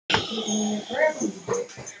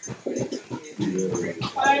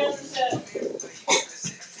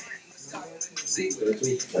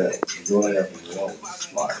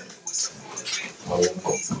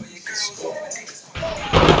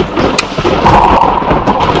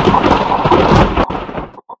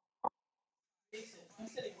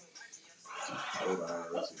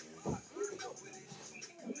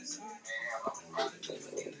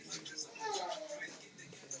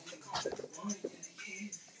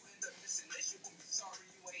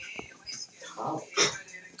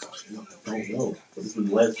I don't know. But it's been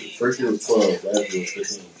last year. First year was 12, last year was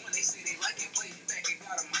 15.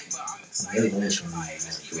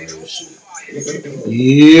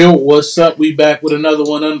 Yeah, what's up? We back with another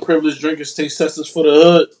one. Unprivileged Drinkers Taste Testers for the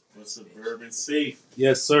Hood. What's suburban safe?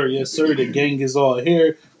 Yes, sir. Yes, sir. The gang is all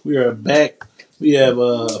here. We are back. We have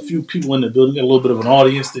a few people in the building. Got a little bit of an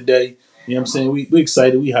audience today. You know what I'm saying? We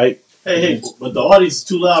excited. We hype. Hey, but the audience is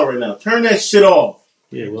too loud right now. Turn that shit off.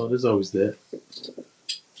 Yeah, well, there's always that.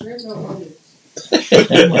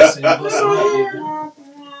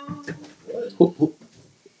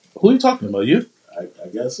 Who are you talking about? You? I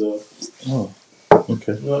guess so. Oh,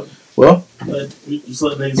 okay. Well, just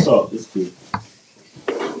let niggas talk. It's cool.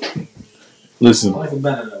 Listen.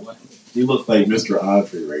 You look like Mr.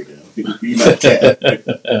 Andre right now. Be my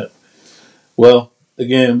cat. Well,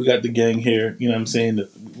 again, we got the gang here. You know what I'm saying?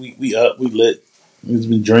 We up, we lit. We've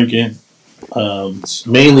been drinking.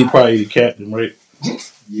 Mainly probably the captain, right?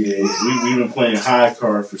 Yeah, we've been playing high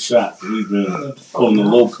card for shots. We've been pulling the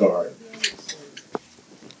low card.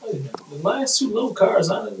 The last two low cards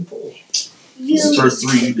I didn't pull. The first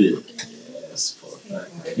three you did. Yes, for a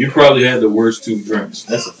fact. You probably had the worst two drinks.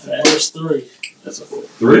 That's a fact. Worst three. That's a fact.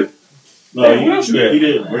 Three? No, Hey, what else you had? he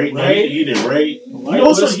did Ray. He did Ray.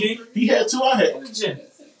 He had two. I had. What did you?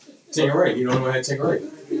 Take a Ray. You don't know how to take a Ray.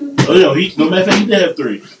 Oh, yo, no matter of fact, he did have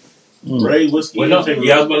three. Ray, whiskey. Well, no,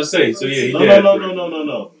 yeah, I was about to say. So yeah, he did.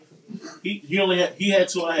 No. He had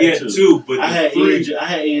two. I had two. But I had three. I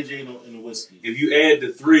had A&J in the whiskey. If you add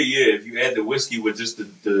the three, yeah. If you add the whiskey with just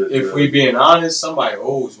the if we being honest, somebody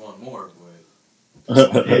owes one more.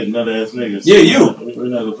 But yeah, another ass nigga. Yeah, you.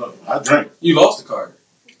 I drank. You lost the card.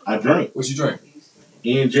 I drank. What you drink?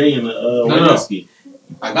 E&J and the white whiskey.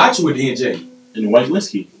 I got you with E&J. And the white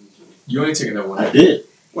whiskey. You ain't taking that one. I did.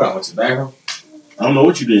 Well, I went to the back room. I don't know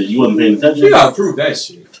what you did. You wasn't paying attention. You gotta prove that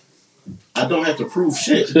shit. I don't have to prove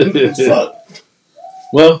shit. Fuck.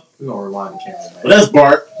 Well, we're gonna rewind the camera. But that's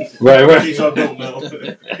Bart. Right. In case y'all don't know.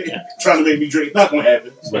 Trying to make me drink. Not gonna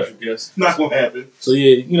happen. Special guest. Not gonna happen. So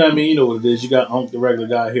yeah, you know what I mean. You know what it is. You got Unc, the regular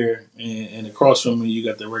guy here, and across from me, you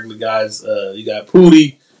got the regular guys. You got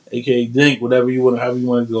Pootie, aka Dink, whatever you want, however you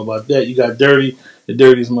want to go about that. You got Dirty, the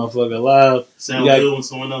dirtiest motherfucker alive. Sound good when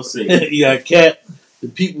someone else say it. You got Cat, the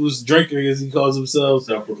people's drinker, as he calls himself.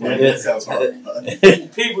 That sounds hard.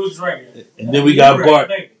 People's drinker. And then we got Bart.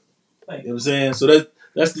 Thank you. You know what I'm saying? So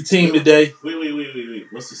that's the team today. Wait.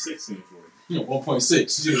 What's the 16 for? You know,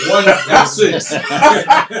 1.6. You did 1, got 6. If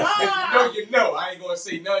you know, I ain't gonna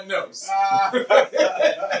say nothing else.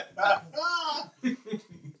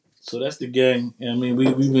 So that's the gang. I mean,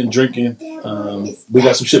 we've been drinking. We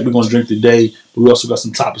got some shit we're gonna drink today, but we also got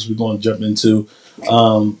some topics we're gonna jump into.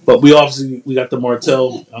 But we got the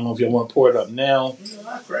Martell. I don't know if y'all want to pour it up now.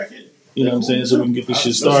 I crack it. You know what I'm saying? So we can get this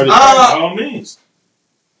shit started. By all means.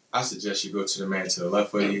 I suggest you go to the man to the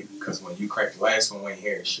left of you, because when you cracked the last one, we ain't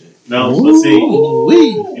hearing shit. No, but see,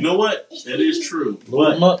 you know what? That is true.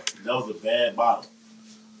 But that was a bad bottle.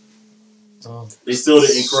 They still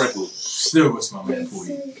did incorrectly. Still was my man for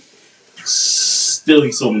you. Still,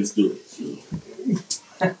 he told me to do it.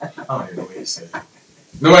 I don't even know what he said.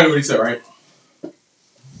 Nobody knew what he said, right?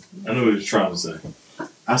 I know what he was trying to say.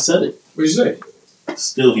 I said it. What did you say?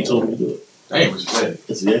 Still, he told me to do it. That ain't what you said.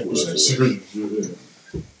 That's exactly what I said.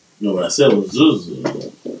 No, what I said was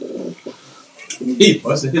he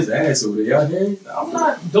busted his ass over there, y'all hear? I'm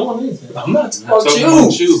not doing anything. I'm not talking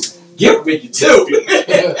about you. Get with you too.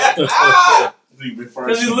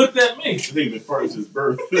 Because he looked at me. I think he been first his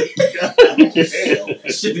birthday.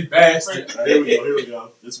 Shitty bastard. Right, here we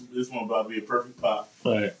go. This one about to be a perfect pop.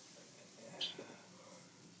 All right.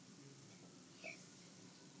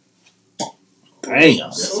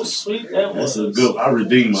 Damn. So sweet that was. That's a good. I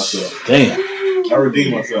redeemed myself. Damn. I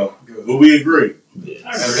redeemed myself. Good. But we agree. Yeah.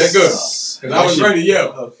 That's good. Because I was ready to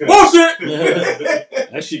yell. Okay. Bullshit!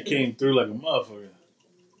 That shit came through like a motherfucker.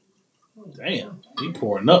 Damn. He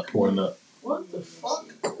pouring up. What the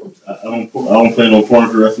fuck? I don't plan on pouring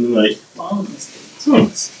for the rest of the night.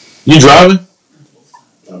 You driving?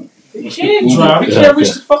 He can't drive. He can't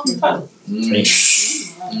reach the fucking pedal.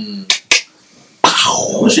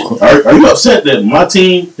 Are you upset that my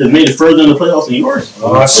team has made it further in the playoffs than yours? Is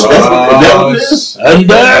that what it is? And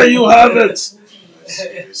there you have it.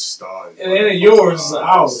 And then yours is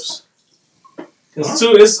ours. Because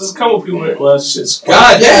it's a couple people that, well, shit's.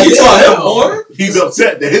 God damn, you saw him more? He's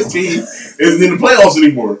upset that his team isn't in the playoffs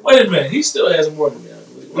anymore. Wait a minute, he still has more than me, I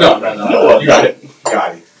believe. No. You got it.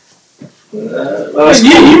 Got it.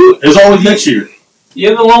 It's always next year.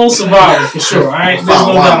 You're the lone survivor for sure. There's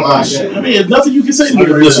no doubt about that. I mean, there's nothing you can say to me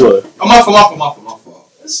Look at this way. I'm off.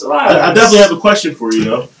 It's a lot. I definitely have a question for you,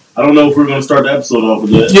 though. I don't know if we're going to start the episode off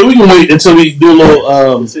with that. Yeah, we can wait until we do a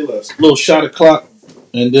little Say less. little shot of clock,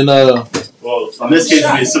 and then Well, in this case,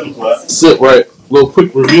 it'd be a simple class. sit right. Little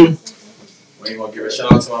quick review. You gonna give a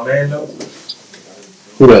shout out to my man though?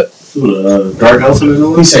 Who that? The dark elephant in the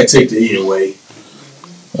He room? said take the E away.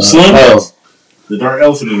 Slim? Oh. The dark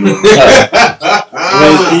elephant in the room.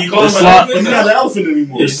 Can you call him an But elephant? not the elephant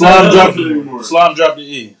anymore. Slime dropped Elephant anymore. Slime dropped the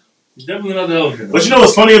E. He's definitely not the elephant. But you know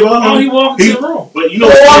what's funny about How him? he walked into the room? But you know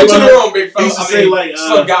Go what's on funny to about the him? room, big He fella. used to say, like,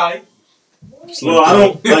 slug guy. Well, I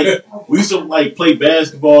don't, like, we used to, like, play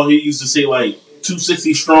basketball. He used to say, like,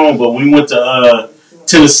 260 strong, but when we went to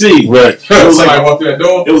Tennessee, Right. it was Somebody like, walked through that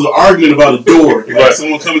door. it was an argument about a door. Like, Right.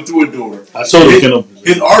 someone coming through a door. I told him.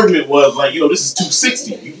 His argument was, like, yo, this is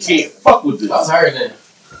 260. You can't fuck with this. I was higher than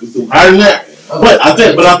Higher than that. But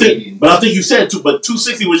I think you said but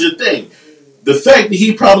 260 was your thing. The fact that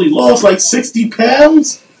he probably lost like 60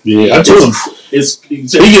 pounds. Yeah, I told him. He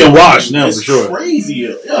getting washed now, it's for sure. Crazy.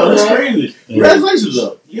 Yeah, that's crazy. Congratulations,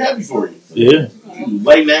 though. You happy for you? Yeah. You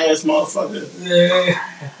lame ass motherfucker.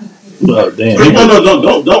 Oh damn.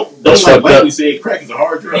 Don't That's like fucked up. we say crack is a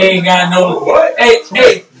hard drug. He ain't got no. What? Hey,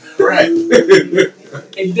 Crack.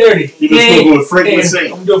 hey, dirty. You been smoking with Frank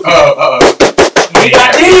Lassane. I'm doing Uh-oh. He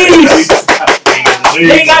got these. He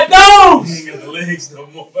ain't got those. He ain't got the legs no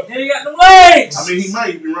more. He ain't got them legs. I mean, he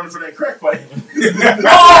might be running for that crack fight.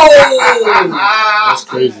 Oh! That's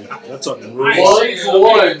crazy. That's talking real. One for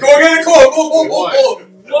one. Go get it, go.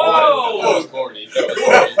 Whoa! That was corny. Come on.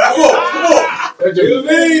 That joke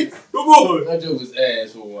was, Come on. that joke was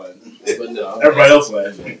ass for one. But no. Everybody else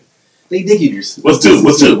laughing. They dick eaters. What's two? I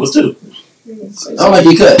don't like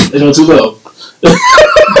your cut. They don't too low.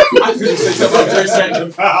 I didn't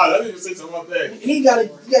say something about that. He gotta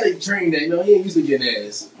train that. You know, he ain't used to getting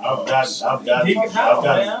ass. I've got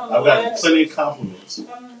plenty of compliments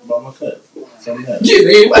about my cut. Something else. Yeah,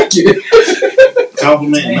 they ain't like it.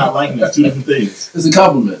 Compliment and not liking is two different things. It's a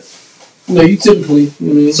compliment. You know, you typically. You know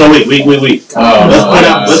what I mean? So wait.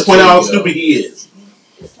 Oh, Let's point out how stupid he is.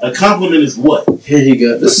 A compliment is what? Here you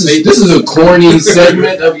go. This is a corny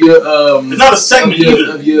segment of your It's not a segment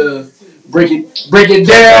either. of your break it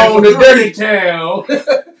down to dirty town.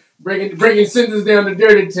 breaking sentences down to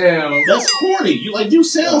dirty town. That's corny. You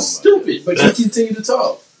sound stupid. But you continue to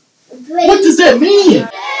talk. What does that mean?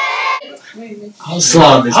 I'm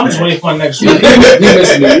just waiting for my next He drink.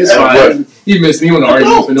 missed me. It's fine. He missed me. He want to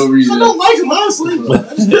argue for no reason. I don't like him, honestly.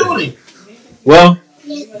 I just doing him. Well,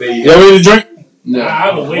 y'all ready to drink? No.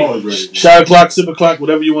 I've been I'm waiting. always ready. Shot o'clock, sip o'clock,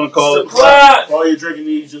 whatever you want to call it. What? All your drinking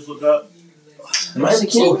needs, just look up. Am I the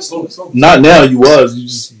kid? Slow. Not now. You was. You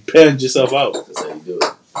just panned yourself out. That's how you do it.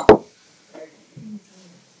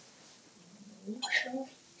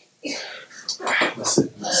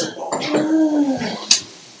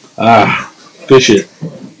 Ah, good shit.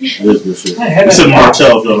 It is good shit. I had It's that. a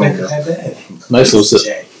Martell, if y'all don't know. Nice little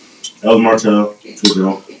sip. That was Martell. Good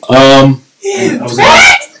girl.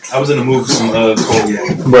 I was in the mood for some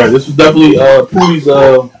cognac. Right. This was definitely Pooley's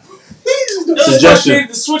suggestion.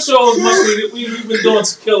 The switch over is much needed. We've been doing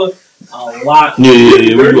tequila a lot. Yeah. We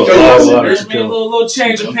do a lot of There's been a tequila. little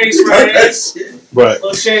change of pace right here. Right.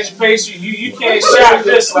 Little change of pace. You can't shot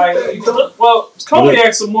this like. Well,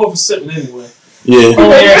 cognac's are more of a sipping anyway. Yeah.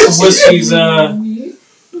 Cognacs and whiskeys,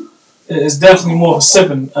 it's definitely more of a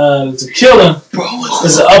sipping. Tequila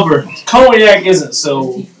is an upper. Cognac isn't.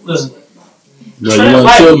 So listen. Right,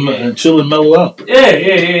 you want to chill and mellow out.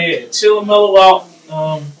 Yeah. Chill and mellow out.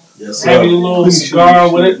 Yes, Have you a little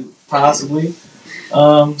cigar with it, possibly.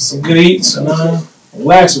 Some good eats, and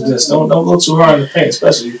relax with this. Don't go too hard in the paint,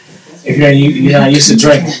 especially if you're not used to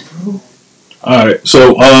drinking. All right.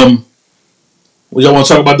 So, we y'all want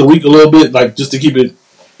to talk about the week a little bit, like just to keep it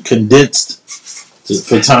condensed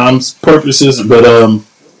for time's purposes. But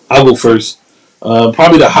I'll go first.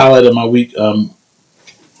 Probably the highlight of my week.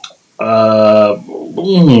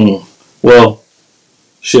 Well,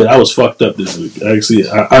 shit, I was fucked up this week. Actually,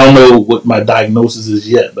 I don't know what my diagnosis is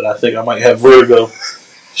yet, but I think I might have vertigo.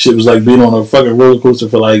 Shit was like being on a fucking roller coaster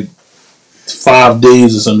for like 5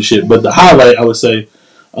 days or some shit. But the highlight, I would say,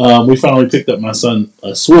 we finally picked up my son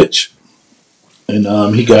a Switch. and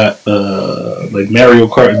he got like Mario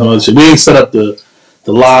Kart and all that shit. We ain't set up the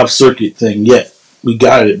live circuit thing yet. We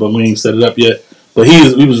got it, but we ain't set it up yet. But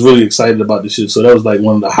he was really excited about this shit. So that was like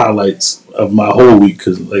one of the highlights of my whole week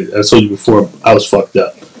because, like I told you before, I was fucked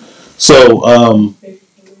up. So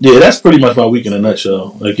yeah, that's pretty much my week in a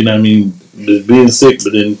nutshell. Like, you know what I mean? Being sick,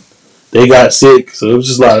 but then they got sick, so it was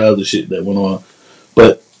just a lot of other shit that went on.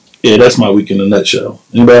 But yeah, that's my week in a nutshell.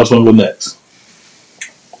 Anybody else want to go next?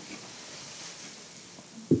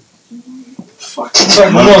 Fuck,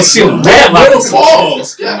 I'm gonna see the bad lights.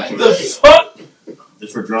 The fuck?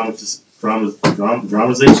 It's for dramatization.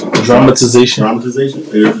 Dramatization.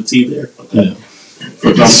 There's the T there. Okay. Yeah.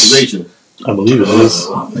 For dramatization. I believe it is.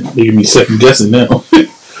 They give me second guessing now.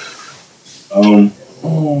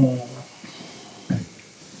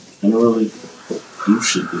 I don't really do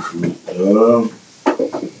shit this week.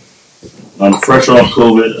 I'm fresh off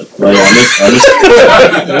COVID. Like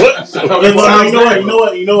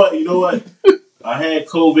You know what? I had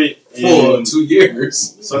COVID for 2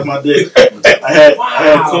 years. Suck my dick. I had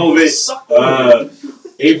COVID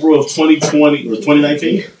April of 2020 or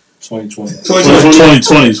 2019. 2020.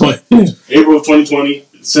 April of 2020.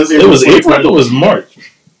 Since April it was April. It was March. It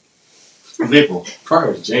was April.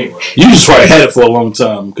 Probably was January. You just probably had it for a long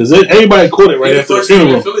time because everybody caught it right after the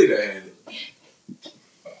funeral. In Philly that had it.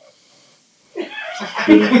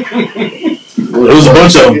 It was a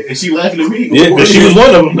bunch of them. And she laughing at me. Yeah, because she was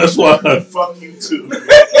one of them. That's why. Fuck you too.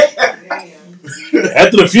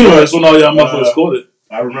 After the funeral, that's when all y'all motherfuckers caught it.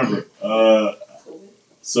 I remember.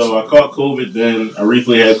 So I caught COVID. Then I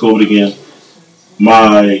recently had COVID again.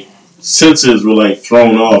 My senses were like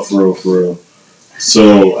thrown off for real.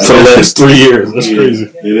 So for the last 3 years. That's crazy.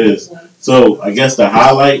 It is. So I guess the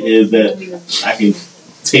highlight is that I can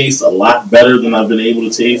taste a lot better than I've been able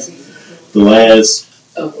to taste the last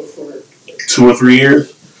 2 or 3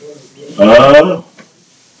 years.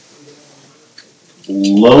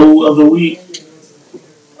 Low of the week.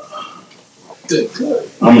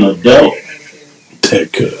 I'm an adult.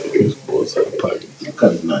 That cut. His boy's out of pocket. That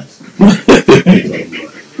cut is nice.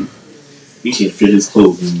 He can't fit his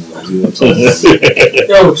clothes anymore. You know what I'm talking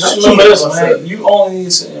Yo, just remember this, man. You only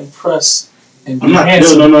need to impress and be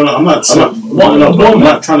handsome. No. I'm not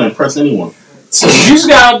trying to impress anyone. So you just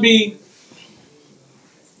gotta be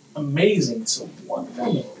amazing to one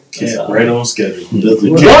woman. Right on schedule.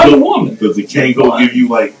 One woman. Does the Kango give you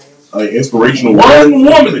like inspirational one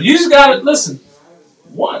woman? You just gotta listen.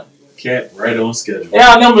 One. Cat right on schedule.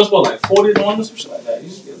 Yeah, our numbers what, like 40 to 1 or some shit like that. You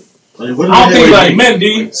just get it. I don't think like men,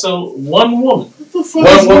 D. So one woman. What the fuck?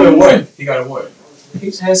 One woman, what? He got a what? He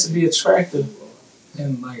just has to be attractive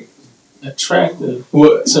and like attractive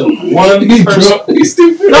what? to one person. He's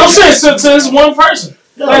stupid. No, I'm saying to this one person.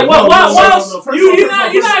 No, like what else? You're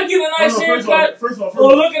not getting a nice haircut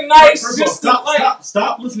or looking nice.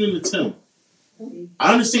 Stop listening to Tim.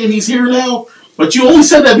 I understand he's here now, but you only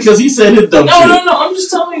said that because he said his dumb shit. No. I'm just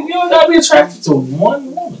telling you, you don't gotta be attracted to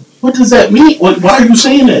one woman. What does that mean? Why are you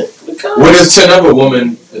saying that? Because what is 10 other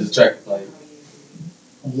woman is attracted like?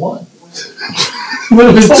 One.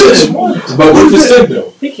 What if it's 10? One. But what if it's 10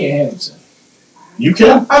 though? He can't handle 10. You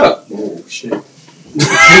can? I don't. Oh shit. No.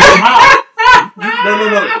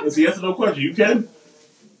 It's a yes or no question. You can?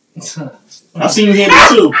 I've seen you handle it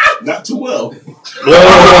too. Not too well.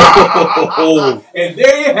 And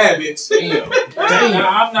there you have it. Damn.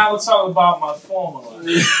 I'm not gonna talk about my former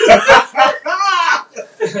life.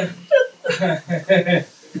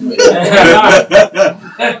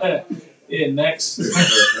 Yeah, next.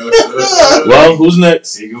 Well, who's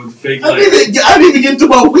next? Here goes the fake I didn't even get to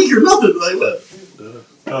my week or nothing like that.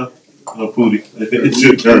 Pootie. It's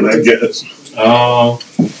your turn, I guess.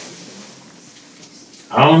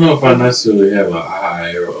 I don't know if I necessarily have a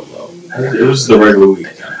high or a low. It was the regular week.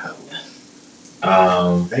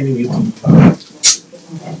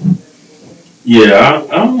 Yeah,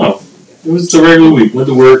 I don't know. It was the regular week. Went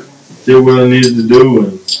to work, did what I needed to do,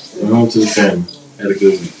 and went home to the family. Had a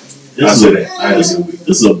good week.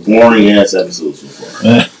 This is a boring ass episode so far.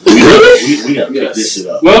 we gotta pick this shit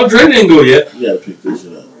up. Well, Dre didn't go yet. We gotta pick this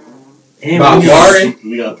shit up.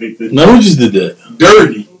 We gotta pick this. No, who just did that?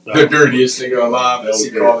 Dirty. The dirtiest thing alive, as he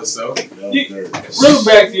called himself. Real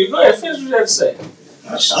back to you. Go ahead, finish what you have to say.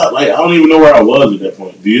 I don't even know where I was at that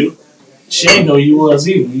point. Do you? She ain't know you was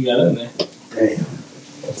either when you got in there. Damn.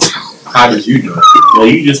 How did you know? Well,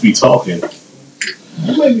 you just be talking.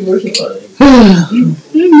 You might be working on it.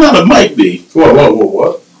 Not a might be.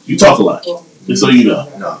 What? You talk a lot. Just so you know.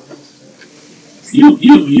 No. You.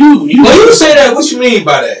 When you say that, what you mean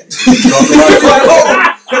by that?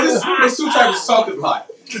 Because it's two types of talking a lot.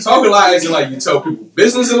 Talk a lot as in like you tell people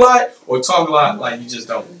business a lot, or talk a lot like you just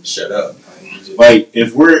don't shut up. like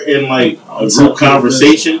if we're in like a group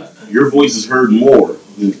conversation, your voice is heard more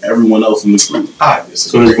than everyone else in the group.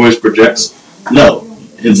 So his voice projects? No,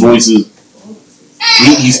 his voice is.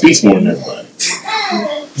 He speaks more than everybody.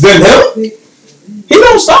 Then him? He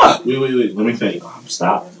don't stop. Wait. Let me think. I'm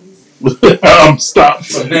stopped. I'm stopped.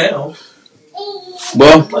 For now.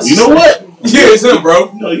 Well, You know what? Yeah, it's him,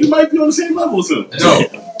 bro. No, you might be on the same level as him. No.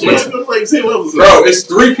 You might be on the same level as him. Bro, it's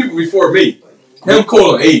 3 people before me. Him,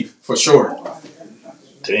 Cole, and Abe, for sure.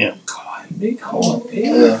 damn.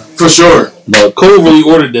 For sure. No, Cole really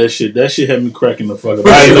ordered that shit. That shit had me cracking the fuck up.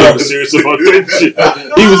 I ain't even serious about that shit.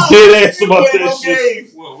 He was dead ass about that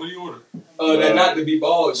shit. What do you order? That not to be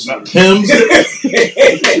bald shit. Hims.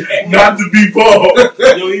 Not to be bald.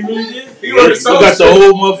 Yo, he really did? He ordered He got the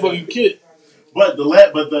whole motherfucking kit. But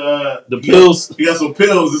the pills. He got some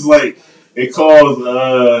pills. It's like it calls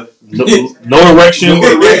no erections.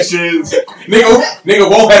 no erections. Nigga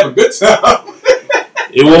won't have a good time.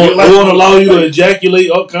 It won't allow you to ejaculate,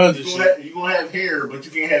 all kinds of shit. You're gonna have hair, but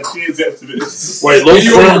you can't have kids after this. Right, low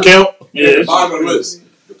sperm count. Yeah, Bottom of the list.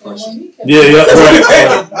 yeah,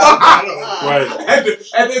 right.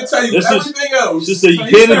 And then tell you everything else. Just say you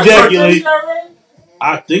can't ejaculate.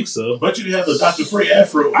 I think so. But you have the Dr. Frey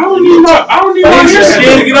afro. I don't need my hair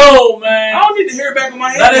Scared to get old, man. I don't need the hair back on my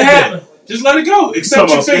head. Let it happen. Just let it go. Accept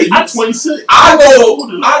your fate. I'm 26. I go with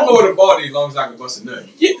a body as long as I can bust a nut.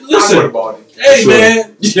 Yeah, I go listen. with a body. Hey,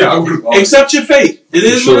 man. Yeah, I go with a body. Accept your fate. It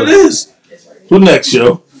is Sure. what it is. Who next,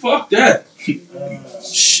 yo? Fuck that.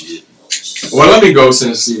 Shit. Well, let me go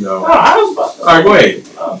since, you know. Alright, go ahead.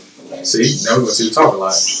 See, now we're going to see you talk a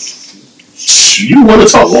lot. You want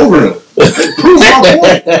to talk over him? Prove my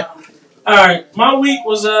point. Alright, my week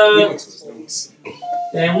was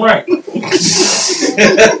damn right.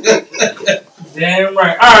 Damn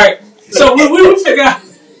right. Alright. So we forgot.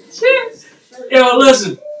 Yo,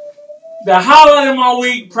 listen. The highlight of my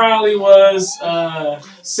week probably was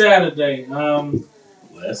Saturday.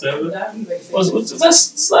 Last Saturday? Was this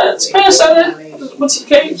past Saturday? What's the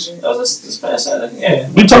cage? That was this past Saturday? Yeah.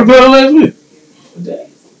 We talked about it last week.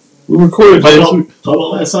 We recorded last week. Talk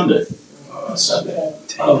about last Sunday. Sunday.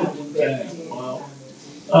 Oh, damn. Well.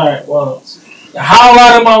 Alright, well. The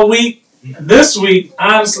highlight of my week this week,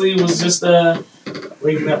 honestly, was just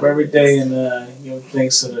waking up every day and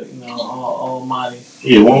thanks to the Almighty.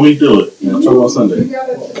 Yeah, why don't we do it? Talk about Sunday.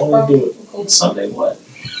 Why do we do it? Sunday what?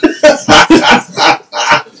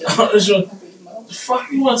 The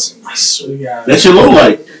fuck you want? I swear to God. That shit look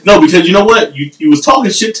like because you know what? You was talking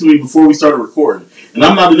shit to me before we started recording, and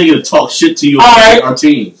I'm not the nigga to talk shit to you about our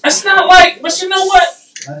team. That's not like, but you know what?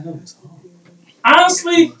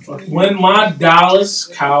 Honestly, when my Dallas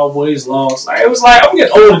Cowboys lost, it was like I'm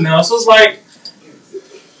getting older now, so it's like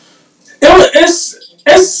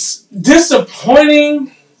it's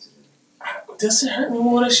disappointing. Does it hurt me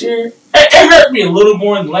more this year? It hurt me a little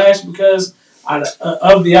more than last because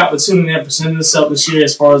of the opportunity that presented itself this year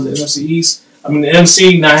as far as the NFC East. I mean, the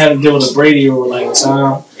NFC not having to deal with a Brady or like a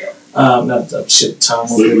Tom. Tom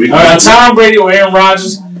Brady or Aaron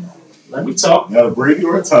Rodgers. Let me talk. Not a Brady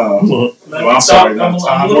or a Tom. I'm sorry, I'm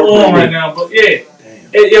a little on right now, but yeah.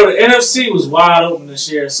 The NFC was wide open this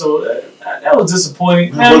year, so that was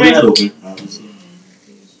disappointing.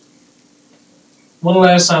 When the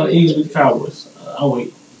last time the Eagles beat the Cowboys? I'll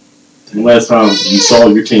wait. The last time you saw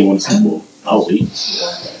your team win the Super Bowl? I'll wait.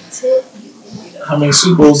 How many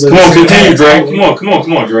Super Bowls? Come on, continue, Dre.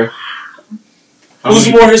 Come on, Dre. Who's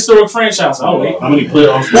the more historic franchise? I'll wait. How many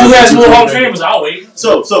playoffs? Who has more home famers? I'll wait.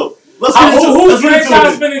 So let's get into who's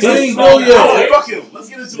franchise been existing? Fuck him. Let's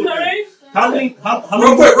get into it. How many?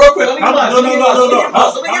 Real quick. Let me get mine. Let me get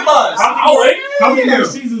mine. I'll wait. How many more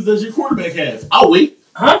seasons does your quarterback have? I'll wait.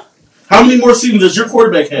 Huh? How many more seasons does your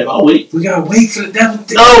quarterback have? I'll wait. We gotta wait for the devil.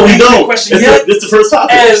 No, we don't. It's the first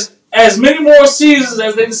topic. As many more seasons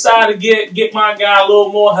as they decide to get my guy a little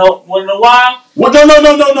more help once in a while. What?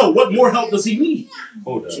 No. What more help does he need?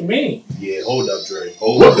 Hold up. What you mean? Yeah, hold up, Dre.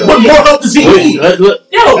 What more help does he need? Yo,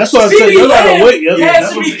 that's what I said. You gotta wait.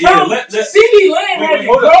 Has to become. CD Lamb had to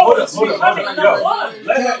grow to becoming number one.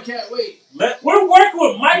 Can't wait. We're working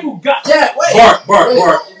with Michael Gott. Can't wait. Bart. Go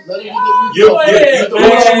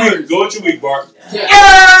with your week, Bart.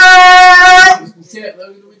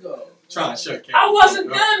 Trying to shut I wasn't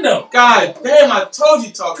done though. God damn, I told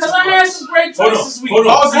you talk. Because I had some great takes this week. Hold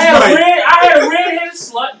on. I had a red-headed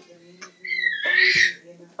slut.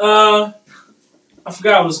 I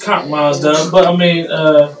forgot what was compromised of, but I mean,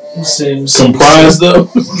 let's see. Comprised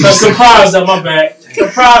of? Comprised of, my bad.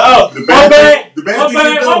 My bad. No, I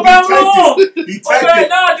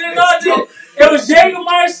didn't. It was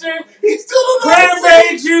Jägermeister,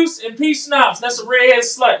 cranberry juice, and peach schnapps. That's a red-headed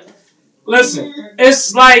slut. Listen,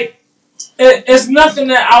 it's like it's nothing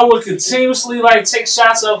that I would continuously like take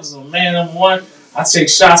shots of. Because man, number one, I take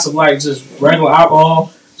shots of like just regular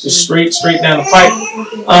alcohol, just straight down the pipe.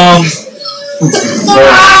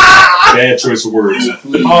 Bad choice of words.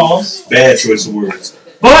 Bad choice of words.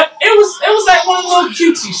 But it was like one of the little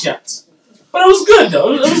cutesy shots. But it was good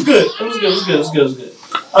though. It was good. It was good.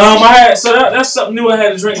 I had that's something new I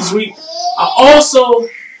had to drink this week. I also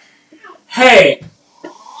had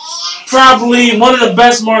probably one of the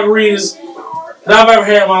best margaritas that I've ever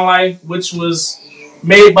had in my life, which was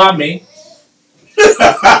made by me.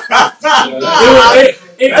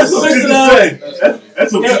 It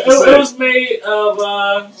was made of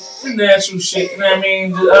natural shit. You know what I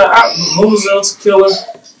mean? Moselle tequila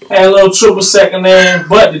had a little triple sec in there,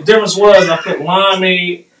 but the difference was I put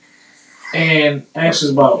limeade and actually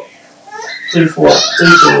it's about three, four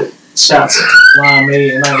shots of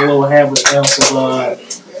limeade and like a little half an ounce of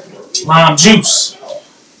lime juice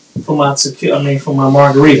for my tequila. I mean for my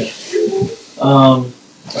margarita.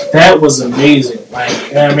 That was amazing. Like,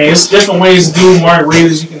 you know what I mean, it's different ways to do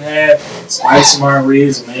margaritas. You can have spicy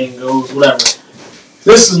margaritas, mangoes, whatever.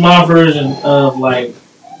 This is my version of like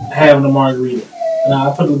having a margarita. And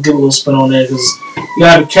I put a good little spin on there because you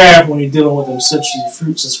gotta be careful when you're dealing with them citrusy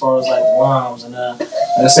fruits as far as like the limes. And like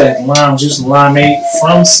I said, lime juice and limeade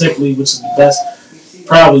from Simply, which is the best,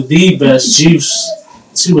 probably the best juice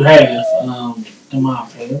to have, in my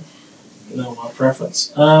opinion. You know, my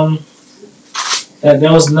preference.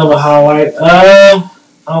 That was another highlight. I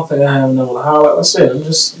don't think I have another highlight. Like I said, I'm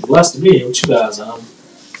just blessed to be here with you guys.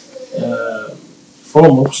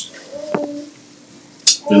 Foremost.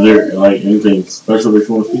 Is there like anything special that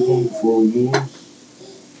you want to speak on before we move on?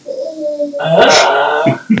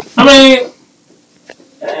 I mean,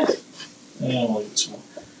 I don't want to get too much.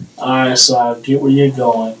 Alright, so I get where you're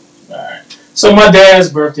going. Alright. So my dad's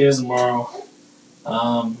birthday is tomorrow.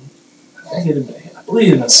 I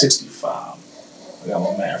believe he's 65. I got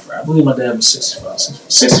my math right. I believe my dad was 65.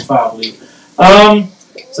 65, I believe.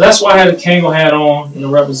 So that's why I had a Kango hat on, you know,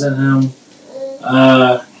 represent him.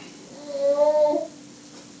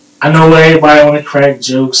 I know everybody want to crack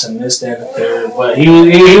jokes and this, that, and the third, but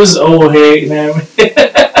he was old head, you know what I mean?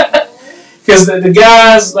 Because the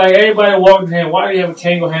guys, like everybody walking in, why do you have a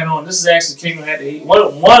Kango hat on? This is actually a Kango hat that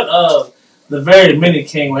one of the very many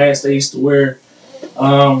Kango hats they used to wear.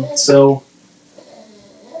 So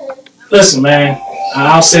listen, man.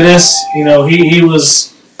 I'll say this, you know, he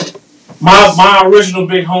was my original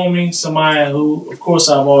big homie, somebody who, of course,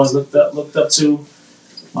 I've always looked up to.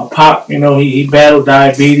 My pop, you know, he battled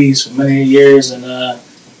diabetes for many years, and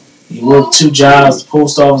he worked 2 jobs, the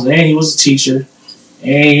post office, and he was a teacher,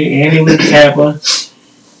 and he was a Kappa,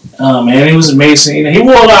 and he was a Mason. You know, he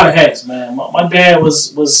wore a lot of hats, man. My dad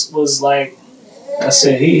was like I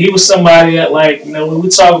said, he was somebody that, like, you know, when we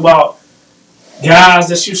talk about guys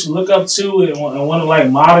that you should look up to and want to like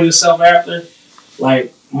model yourself after,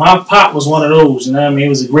 like my pop was one of those. You know what I mean? He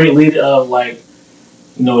was a great leader of like,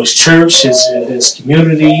 you know, his church, his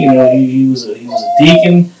community. You know, he was a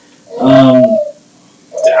deacon.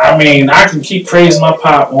 I mean, I can keep praising my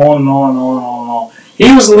pop on and on and on and on.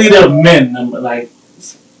 He was a leader of men, like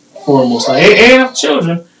foremost, like and of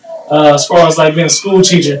children. As far as like being a school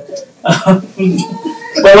teacher, but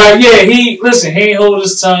like he ain't hold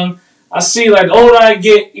his tongue. I see, like, the older I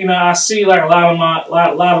get, you know, I see, like, a lot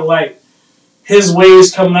of like, his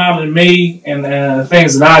ways coming out in me and the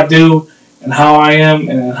things that I do and how I am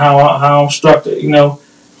and how I'm structured, you know.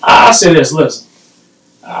 I say this, listen,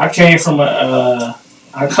 I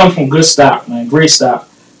come from good stock, man, great stock.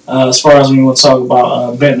 As far as when you want to talk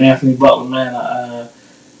about Benton Anthony Butler, man,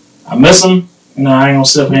 I miss him. You know, I ain't going to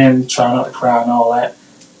sit up here and try not to cry and all that.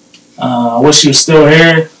 I wish he was still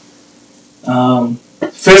here.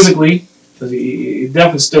 Physically, because he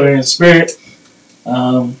definitely still here in spirit.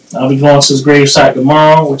 I'll be going to his gravesite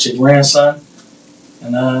tomorrow with your grandson.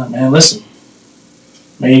 And, man, listen.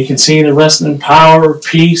 May you continue to rest in power,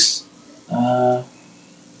 peace. Man.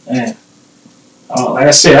 Like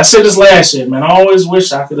I said this last year, man. I always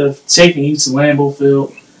wish I could have taken you to Lambeau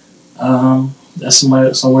Field. That's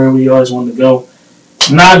somewhere we always wanted to go.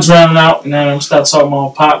 Not drowning out. You know, I'm going to start talking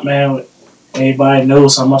about Pop, man. Everybody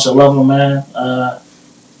knows how much I love him, man.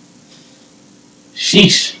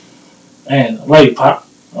 Sheesh. Man, I love you, Pop.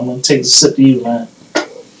 I'm going to take a sip to you, man. I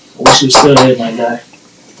wish you were still here, my guy.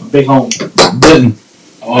 A big homie. Didn't.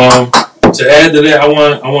 To add to that, I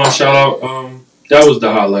want to shout out, that was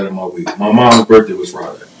the highlight of my week. My mom's birthday was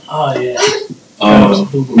Friday. Oh, yeah.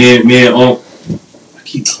 Me and Uncle, I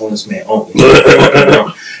keep calling this man Uncle.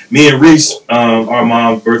 Me and Reese, our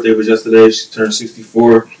mom's birthday was yesterday. She turned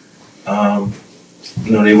 64.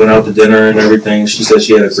 You know, they went out to dinner and everything. She said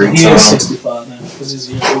she had a great He time. is 65 now because he's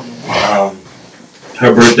a year older.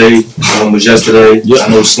 Her birthday was yesterday. Yep.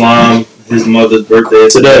 I know Slime, his mother's birthday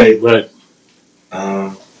is today. Right.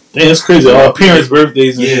 Um, Damn, it's crazy. All parents'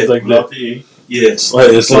 birthdays and Yeah, shit like that. yes. Like,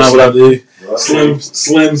 it's Slime without the E.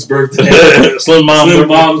 Slim's birthday.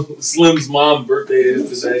 Slim's mom's birthday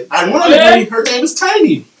is today. Ironically, her name is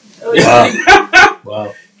Tiny.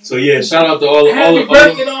 Wow. So yeah, shout out to all the Happy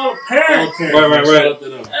birthday to all the parents. Right. Right. Shout out to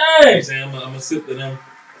them. Hey, I'm gonna sip to them.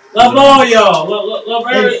 love all y'all. Love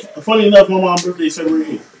her. Hey, funny enough, my mom's birthday is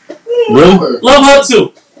February 8th. Really? Love her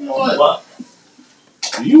too. You know what?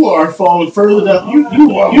 You are falling further down.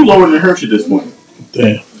 You lower than Hirsch at this point.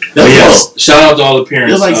 Damn. But yes, shout out to all the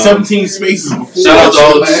parents. There's like 17 spaces before. Shout out to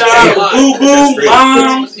all the Shout out to Boo Boo,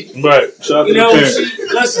 Mom. Right. Shout out to You the know, parents.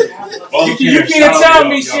 listen. all the You parents. can't Shout out tell to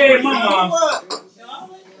me y'all. she ain't my mom.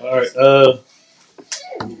 All right.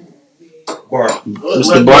 Bart.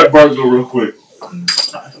 Mr. Bart go real quick.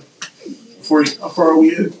 How far are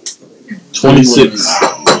we in? 26.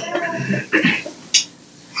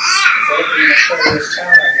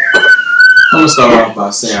 I'm gonna start off by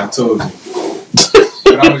saying I told you.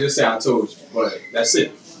 But I'm gonna just say I told you. But that's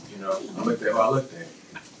it. You know, I looked at what I looked at.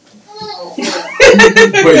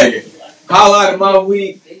 But yeah, highlight of my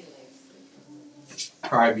week.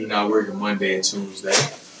 Probably be not working Monday and Tuesday.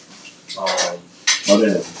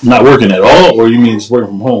 Not working at all, or you mean just working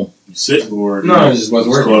from home? You sick or No, it just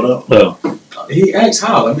wasn't working. Caught up. Oh. He asked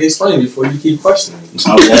how. Let me explain before you keep questioning.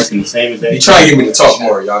 I was asking the same He thing. trying to get me to talk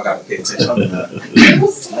more. Y'all gotta pay attention. I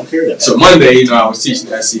don't care that. So Monday, you know, I was teaching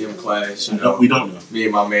the SEM class. You know, we don't know. me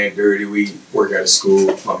and my man Dirty, we work at a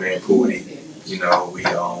school. My man Pooty, you know, we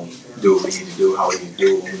do what we need to do, how we need to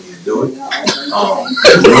do it when we need to do it.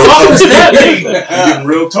 What does that mean? He's getting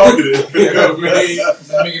real talkative. You know what I mean?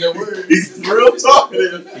 Making it work. He's real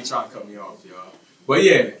talkative. He trying to cut me off, y'all. But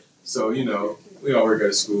yeah, so you know, we all work at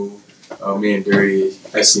a school. Me and Dirty,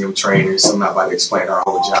 SEM trainers. I'm not about to explain our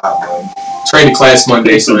whole job, but training class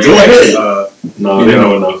Monday, so Go ahead. No, they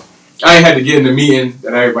know enough. I ain't had to get in the meeting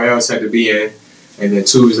that everybody else had to be in. And then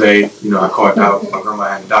Tuesday, you know, I called out. My grandma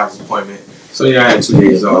had a doctor's appointment. So yeah, I had 2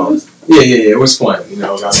 days off. Yeah, it was fun. You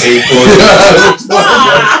know, got paid for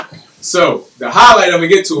it. So the highlight I'm gonna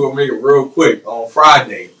get to, I'll make it real quick. On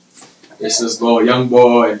Friday, it's this little young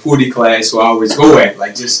boy in Pooty class who I always go at,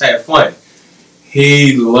 like just have fun.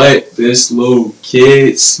 He let this little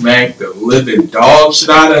kid smack the living dog shit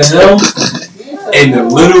out of him. And the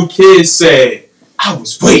little kid said, I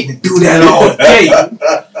was waiting to do that all day.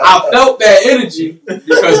 I felt that energy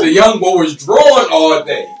because the young boy was drawing all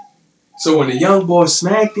day. So when the young boy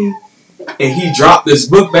smacked him and he dropped this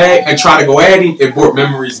book bag and tried to go at him, it brought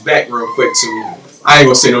memories back real quick to me. I ain't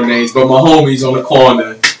gonna say no names, but my homies on the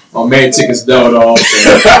corner, my man took his belt off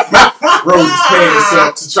and rolled his pants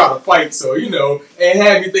up to try to fight. So, you know, and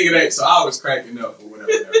had me thinking that. So I was cracking up or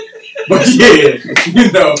whatever. But yeah,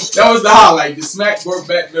 you know, that was the highlight. The smack brought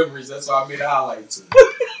back memories. That's why I made a highlight too.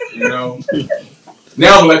 You know?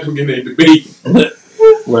 Now I'm gonna let them get their debate.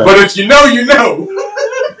 Right. But if you know, you know.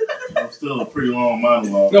 I'm still a pretty long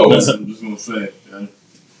monologue. No. I'm just gonna say. Yeah.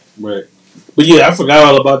 Right. But yeah, I forgot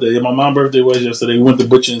all about that. Yeah, my mom's birthday was yesterday. We went to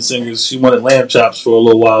Butcher and Singers. She wanted lamb chops for a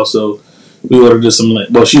little while, so we ordered some.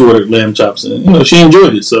 Well, she ordered lamb chops, and you know she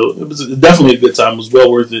enjoyed it. So it was definitely a good time. It was well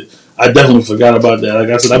worth it. I definitely forgot about that. Like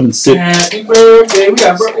I said, I've been sick. Happy birthday. We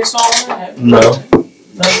got a birthday song, man. No.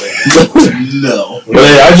 No. But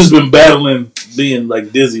hey, I've just been battling being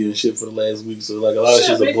like dizzy and shit for the last week. So like a lot of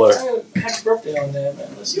shit's a blur. Happy birthday on that,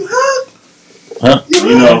 man. Listen. Huh?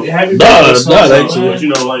 You know, Happy No, birthday it's song, not man. actually. but you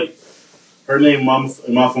know, like her name, in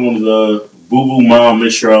my phone is Boo Boo Mom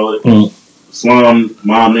Miss Charlotte. Slime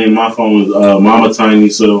mom name, my phone is Mama Tiny.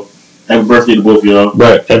 So happy birthday to both of y'all.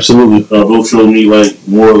 Right, absolutely. Both showed me like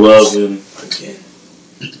more love than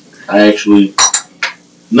I actually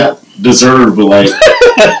not deserve, but like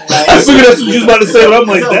I figured that's what you was about to say, but I'm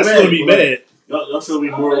like, that's bad, gonna be but, bad. Y'all showed me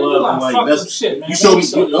more love than like Fuck that's some shit, man.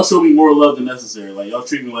 y'all showed me more love than necessary. Like y'all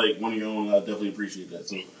treat me like one of your own. I definitely appreciate that.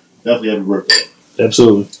 So definitely happy birthday.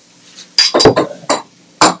 Absolutely.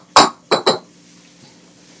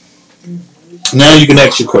 Now you can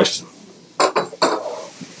ask your question.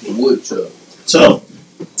 The woodchuck. So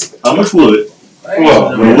how much wood?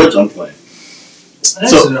 Well, which I'm playing. I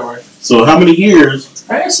answered it already. So how many years?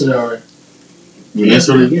 I answered it already. You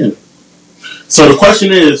answer it again. So the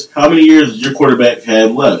question is, how many years does your quarterback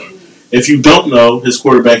have left? If you don't know, his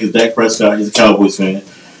quarterback is Dak Prescott. He's a Cowboys fan.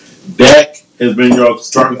 Dak has been your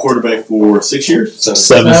starting quarterback for 6 years?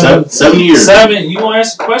 7. 7 years. 7. You want to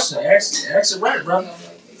ask the question? Ask it right, brother.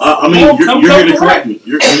 I mean, you're here to correct me.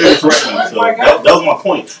 You're here to correct me. So that was my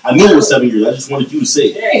point. I knew it was 7 years. I just wanted you to say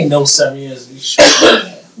it. There ain't no 7 years.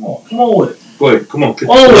 Come on with it. Go ahead, come on. Come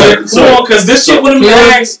on, because this shit would have been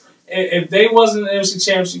asked if they wasn't in the NFC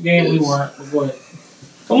Championship game. We weren't. But go ahead.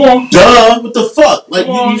 Come on. Duh. What the fuck? Like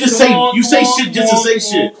you just say shit just to say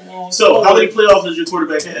shit. So how many playoffs does your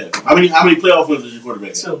quarterback have? How many playoff wins does your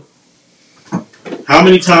quarterback have? 2. How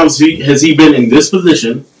many times has he been in this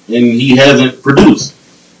position and he hasn't produced?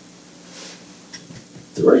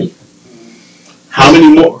 3. How many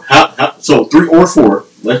more? So 3 or 4.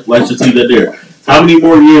 Let's just leave that there. How many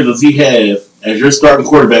more years does he have as your starting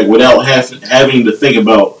quarterback without having to think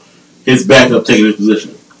about his backup taking his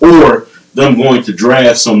position, or them going to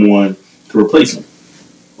draft someone to replace him?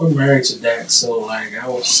 We're married to Dak, so like I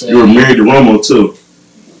would say You were married to Romo too,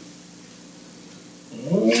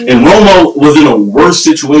 and Romo was in a worse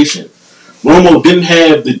situation. Romo didn't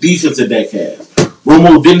have the defense that Dak has.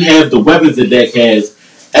 Romo didn't have the weapons that Dak has.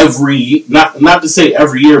 Not to say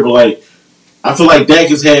every year, but like I feel like Dak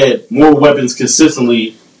has had more weapons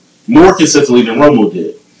more consistently than Romo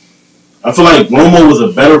did. I feel like Romo was a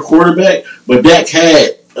better quarterback, but Dak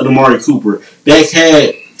had an Amari Cooper. Dak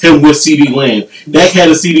had him with CeeDee Lamb. Dak had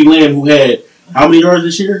a CeeDee Lamb who had how many yards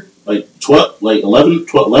this year? Like 12, like 11,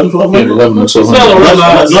 1200? 11 or so.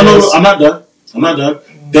 No, I'm not done.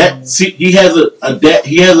 He has a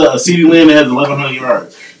CeeDee Lamb that has 1100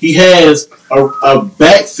 yards. He has a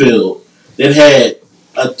backfield that had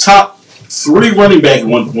a top 3 running back at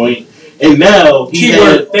one point, and now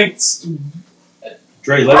thanks.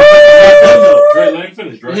 Dre, let him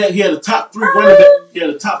finish. Dre. He had a top 3 running back. He had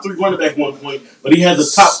a top 3 running back at one point, but he has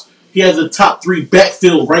a top 3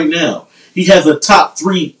 backfield right now. He has a top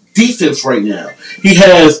 3 defense right now. He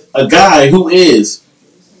has a guy who is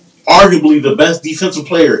arguably the best defensive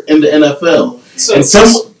player in the NFL.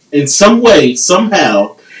 In some way,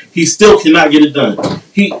 somehow, he still cannot get it done.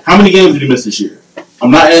 How many games did he miss this year? I'm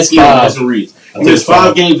not asking you to read. He missed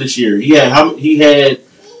 5 games this year. He had He had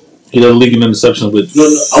a league in interceptions with. No,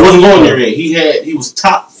 I wasn't going there yet. He was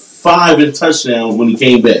top 5 in touchdowns when he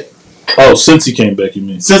came back. Oh, since he came back, you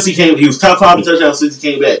mean? He was top 5 in touchdowns since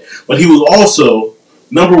he came back. But he was also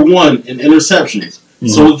number 1 in interceptions. Mm-hmm.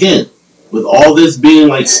 So again, with all this being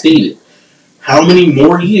like stated, how many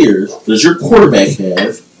more years does your quarterback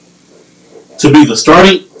have to be the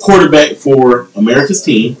starting quarterback for America's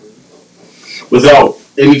team without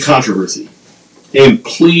any controversy? And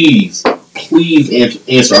please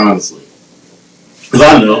answer honestly. Because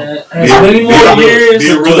I know. Because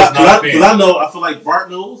I know, I feel like Bart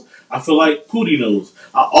knows. I feel like Pootie knows.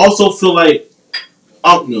 I also feel like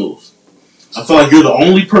Unc knows. I feel like you're the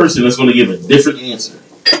only person that's going to give a different answer.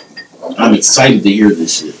 I'm excited to hear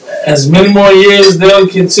this shit. As many more years, they'll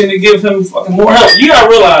continue to give him fucking more help. You gotta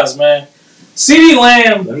realize, man, CeeDee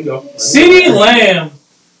Lamb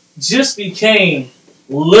just became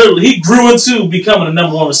literally, he grew into becoming the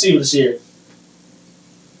number 1 receiver this year.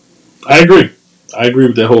 I agree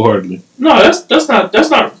with that wholeheartedly. No, that's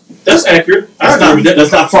accurate.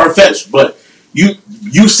 That's not far fetched, but you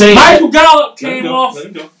saying Michael Gallup came off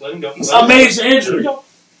let him go. a major injury.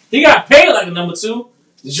 He got paid like a number 2.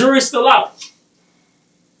 The jury's still out.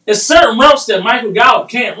 There's certain routes that Michael Gallup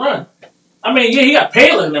can't run. I mean, yeah, he got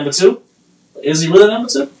paid like a number 2. But is he really number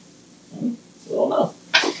 2? I don't know.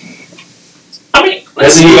 I mean,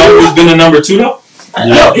 hasn't he always been a number 2 though?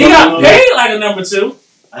 No, he got paid like a number 2.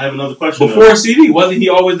 I have another question. Before CD, wasn't he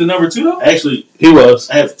always the number 2 though? Actually, he was.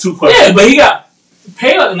 I have 2 questions. Yeah, but he got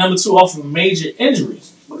paid like a number 2 off of major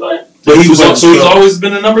injuries. But go ahead. But he's always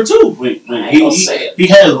been a number 2. Wait. He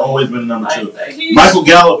has always been a number 2. Michael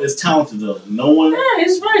Gallup is talented though.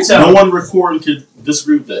 He's very talented. No one recording could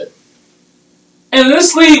disagree with that. And in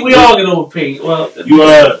this league, we all get overpaid. Well, so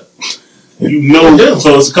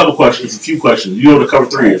it's a few questions. You know what the cover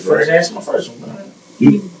 3 is, right? Answer my first one.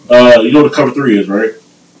 You know what the cover 3 is, right?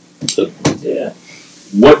 Yeah.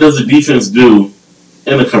 What does the defense do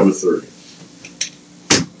in the cover 3?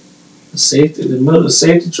 The safety, the middle of the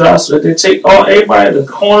safety drops, so they take everybody, the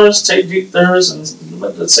corners, take deep thirds, and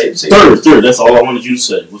the safety. Third. That's all I wanted you to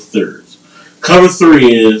say was thirds. Cover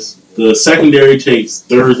 3 is the secondary takes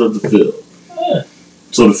thirds of the field. Yeah.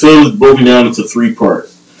 So the field is broken down into 3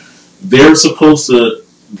 parts. They're supposed to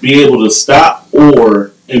be able to stop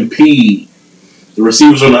or impede the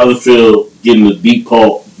receivers on the other field getting the deep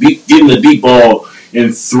ball in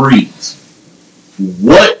 3s.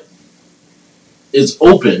 What is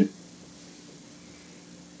open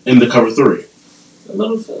in the cover 3? The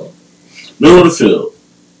middle of the field. Middle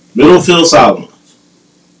of the field sidelines.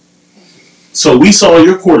 So we saw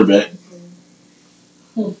your quarterback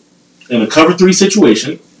in a cover 3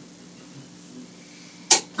 situation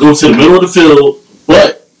go to the middle of the field,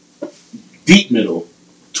 but deep middle,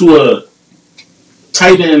 to a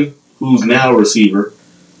tight end who's now a receiver.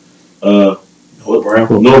 Noah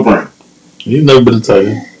Brown. He's never been a tight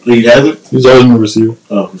end. He hasn't? He's always been a receiver.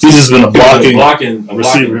 Oh, he's just been a blocking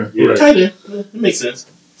receiver. Yeah. Tight end. It makes sense.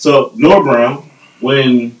 So, Noah Brown,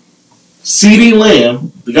 when CeeDee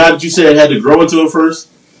Lamb, the guy that you said had to grow into a first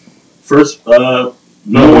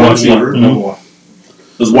number one receiver,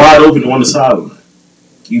 was wide open on the sideline.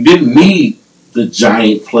 You didn't need the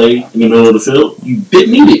giant play in the middle of the field. You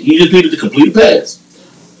didn't need it. You just needed to complete a pass.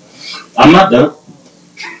 I'm not done.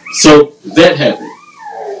 So, that happened.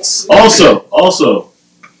 Also,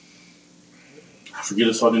 I forget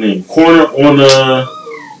his fucking name. Corner on the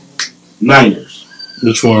Niners.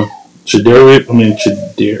 Which one? Chadarius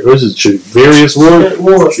Ward?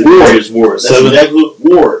 Chadarius Ward. That's exactly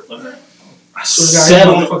Ward. I swear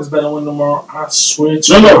to God, motherfuckers better win tomorrow. I swear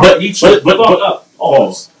to God.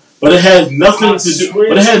 No, but it has nothing to do.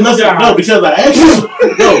 But it has nothing. No, because I asked you.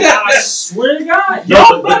 No, I swear to God,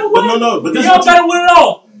 y'all better win. Y'all better win it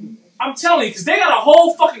all. I'm telling you, because they got a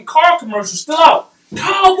whole fucking car commercial still out.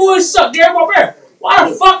 Cowboys suck, Gary Barbera. Why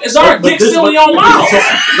the fuck is our dick still in your mouth?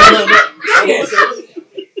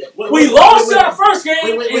 We lost in our first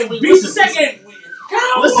game and beat the second.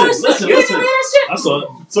 Cowboys suck. You didn't hear that shit? I saw it.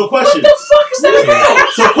 So question. What the fuck is that about?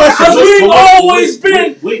 So question. Because we've always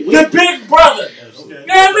been the big brother. You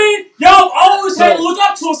know what I mean? Y'all always had to look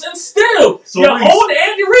up to us, and still, you're old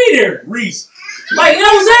Andy Reid here. Reese. Like,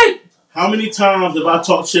 that was it. How many times have I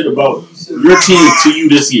talked shit about your team to you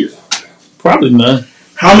this year? Probably none.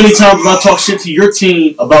 How many times have I talked shit to your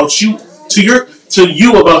team about you to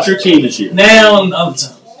you about your team this year? Now and other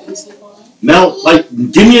times. Now, like,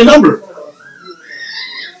 give me a number.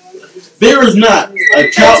 There is not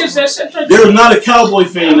a Cowboy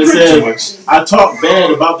fan that says I talk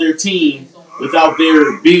bad about their team without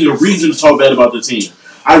there being a reason to talk bad about their team.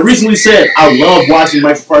 I recently said I love watching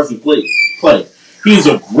Michael Parsons play. He's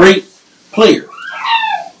a great player.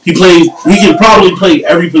 He can probably play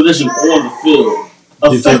every position on the field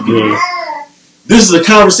effectively. This is a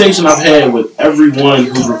conversation I've had with everyone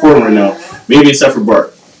who's recording right now, maybe except for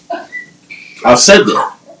Bart. I've said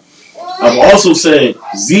that. I've also said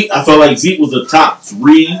Zeke. I felt like Zeke was a top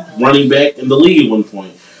 3 running back in the league at one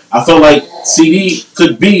point. I felt like CD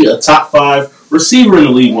could be a top 5 receiver in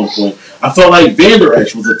the league at one point. I felt like Vander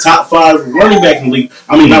Esch was a top 5 running back in the league.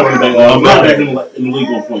 I mean, not running back, linebacker in the league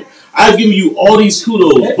at one point. I've given you all these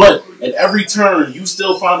kudos, but at every turn, you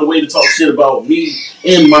still find a way to talk shit about me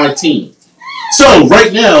and my team. So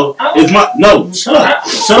right now, shut up.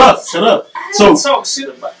 So talk shit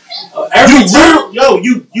about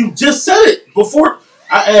you just said it before.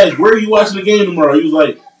 I asked, where are you watching the game tomorrow? He was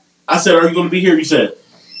like, I said, are you going to be here? You said,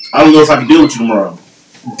 I don't know if I can deal with you tomorrow.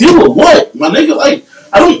 Deal with what, my nigga? Like,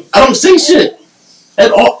 I don't say shit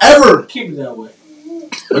at all ever. Keep it that way.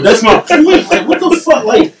 But that's my point. Like, what the fuck?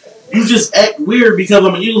 Like, you just act weird because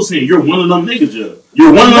I'm an Eagles fan. You're one of them niggas, Joe.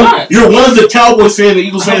 You're one of the Cowboys fans the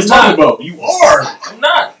Eagles fans talk about. You are. I'm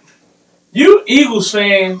not. You Eagles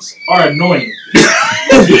fans are annoying.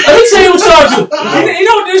 Let me tell you what y'all do. You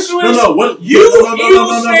know what this is?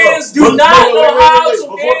 Eagles fans do not know how to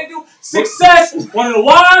handle success. Want to know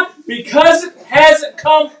why? Because it hasn't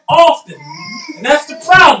come often. And that's the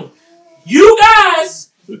problem. You guys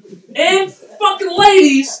and fucking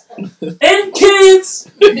ladies and kids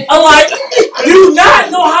alike do not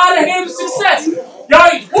know how to handle success. Y'all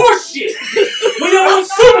eat horse shit. We don't win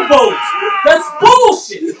Super Bowls. That's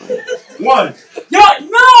bullshit. One.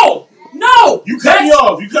 Y'all, no. You cut me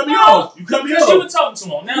off. You cut me off. Because you've been talking too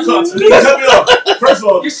long. Now you cut me off. First of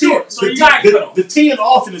all, you're short, so you got to cut off. The T in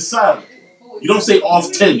often is silent. You don't say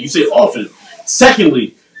often. You say often.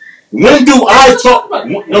 Secondly, when do I talk?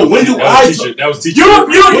 No, when do I talk? That was teacher.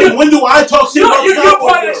 When do I talk shit about the You're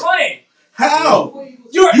part of the clan. How?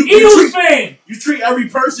 You're an Eagles fan. You treat every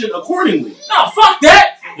person accordingly. No, fuck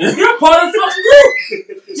that. You're part of the fucking group.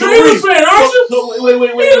 You're an Eagles fan, aren't you?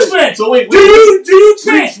 Wait. Eagles fan. So wait. Do you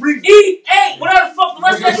chant? E-A, whatever the fuck the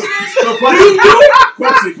rest of that shit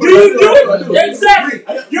is? Do you do it? Exactly.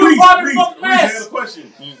 You're part of the fucking mess. I got a question.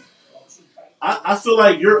 I feel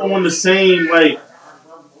like you're on the same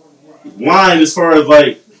line as far as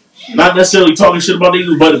not necessarily talking shit about the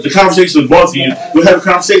Eagles, but if the conversation is brought to you, we'll have a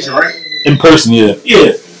conversation, right? In person, yeah.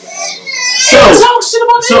 Yeah. So talk shit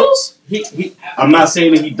about the Eagles? I'm not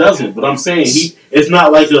saying that he doesn't, but I'm saying it's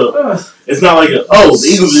not like the Eagles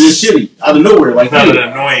are just shitty out of nowhere. Like not an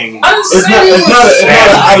annoying. It's not an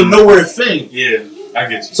out of nowhere thing. Yeah, I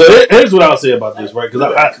get you. So here's what I'll say about this, right?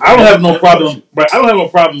 Because I don't have no problem. Right, I don't have no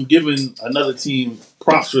problem giving another team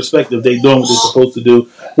props, respect if they doing what they're supposed to do,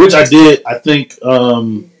 which I did. I think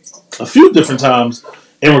a few different times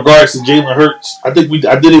in regards to Jalen Hurts. I think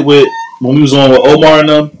I did it with when we was on with Omar and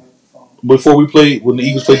them before we played when the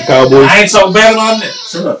Eagles played the Cowboys. I ain't talking bad on that.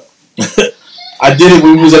 Shut up. I did it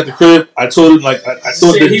when we was at the crib. I told him I thought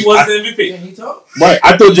that he was the MVP. He talked. Right.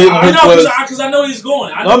 I thought Jalen Hurts was because I know he's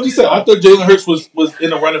going. I'm just saying. I thought Jalen Hurts was in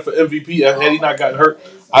the running for MVP. Had he not gotten hurt,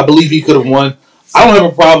 I believe he could have won. I don't have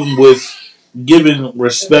a problem with giving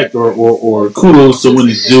respect or kudos to when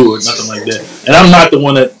it's due or nothing like that. And I'm not the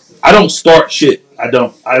one that I don't start shit. I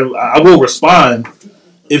don't. I will respond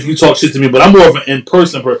if you talk shit to me, but I'm more of an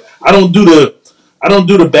in-person person. I don't do the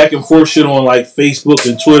back and forth shit on like Facebook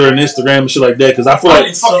and Twitter and Instagram and shit like that because I feel like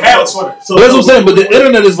Twitter. So that's what I'm saying. But the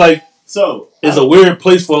internet is like is a weird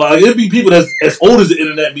place for like it'd be people that's as old as the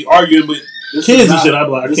internet be arguing with kids and shit.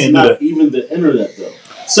 I'm like I can't do that. Even the internet though.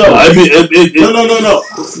 So no.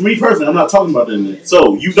 For me personally, I'm not talking about the internet.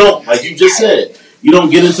 So you don't like you just said you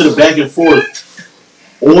don't get into the back and forth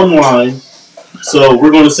online. So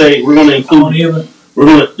we're going to include.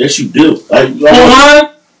 Yes, you do.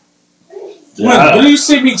 Online. When do you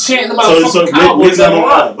see me chanting about fucking Cowboys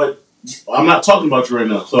online? But I'm not talking about you right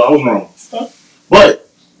now, so I was wrong. But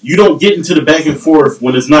you don't get into the back and forth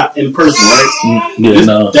when it's not in person, right? Yeah,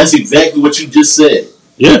 no. That's exactly what you just said.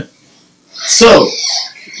 Yeah. So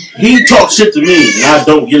he talks shit to me, and I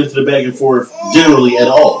don't get into the back and forth generally at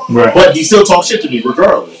all. Right. But he still talks shit to me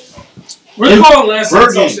regardless. We're calling last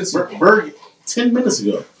time talk shit to me. 10 minutes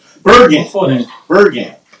ago. Bergen. When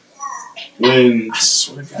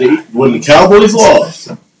the Cowboys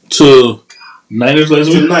lost to Niners last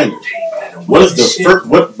week. What is the first?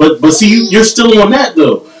 But see, you're still on that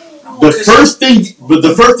though. The first thing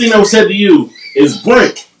that was said to you is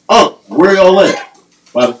Brink. Where y'all at?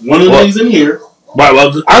 One of the things in here. Right.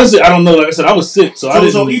 Well, honestly, I don't know. Like I said, I was sick, so I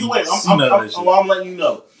didn't. So either way, I'm letting you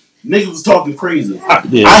know. Niggas was talking crazy.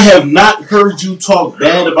 Yeah. I have not heard you talk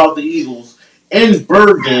bad about the Eagles in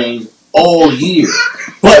Bird Game all year.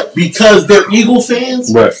 But because they're Eagle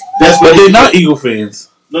fans, right? But they're not Eagle fans.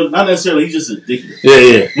 No, not necessarily. He's just ridiculous.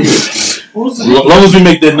 Yeah. As long as we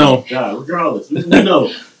make that known. God, regardless, we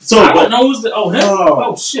know. So, I don't know who's the him.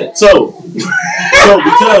 Oh shit. So because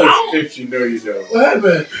if you know, you know. What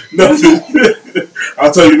happened? Nothing.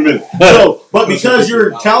 I'll tell you in a minute. But because you're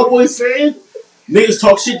a Cowboys fan, niggas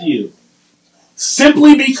talk shit to you.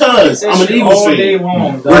 Simply because I'm an Eagles fan.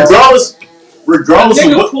 Regardless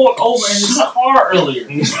of what pulled over in his car earlier.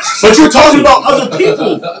 But you're talking about other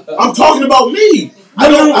people. I'm talking about me. I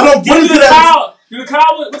don't get into that.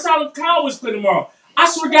 What time the Cowboys play tomorrow? I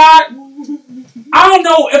swear to God, I don't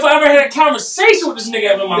know if I ever had a conversation with this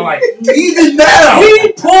nigga ever in my life. Even now.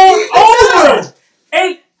 He pulled over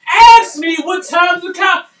and asked me what time the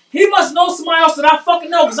Cowboys. He must know somebody else that I fucking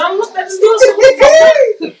know because I looked at this dude and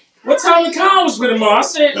said, what time the Cowboys play tomorrow? I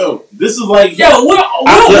said, yo, this is like... Yo,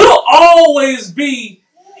 we'll always be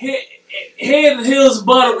head and heels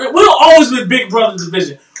butter. We'll always be Big Brother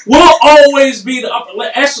division. We'll always be the upper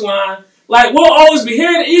echelon. Like, we'll always be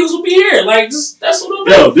here. The Eagles will be here. Like, that's what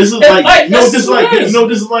I'm Yo, this is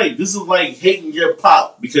like hating your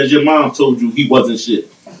pop because your mom told you he wasn't shit.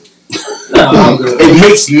 It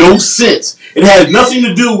makes no sense. It has nothing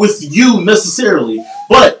to do with you necessarily,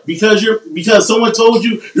 but because someone told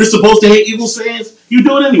you you're supposed to hate Eagles fans, you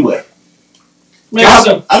do it anyway. Man,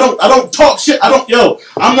 I don't talk shit.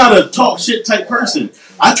 I'm not a talk shit type person.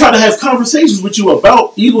 I try to have conversations with you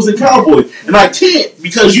about Eagles and Cowboys, and I can't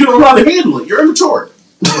because you don't know how to handle it. You're immature.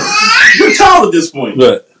 You're a child at this point.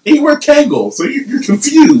 Right. And you wear Kangol, so you're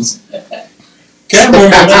confused. Kangol,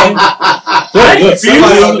 man.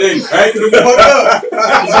 Somebody out there cracking the fuck up.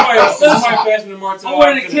 Somebody passed me the Martell. I'm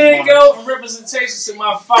wearing the Kangol in representation to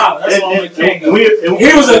my father. That's why I'm wearing Kangol.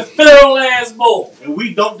 He was a thorough ass bull. And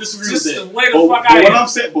we don't disagree with that. Just the way the fuck I am.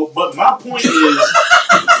 But my point is...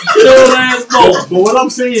 thorough ass bull. But what I'm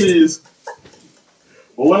saying is...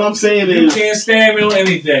 You can't stand me on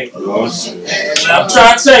anything. Oh, shit. I'm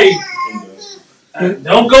trying to tell you.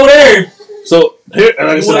 Don't go there. So here,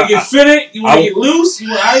 you want to get fitted? You want to get loose?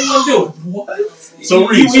 How you want to do it? What?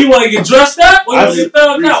 So you want to get dressed up or you want to get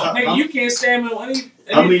thugged out? Nigga, you can't stand me on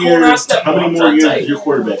any corner I step on. How many more years does your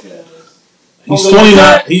quarterback have? He's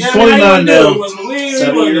 29. He's 29 now. 7 years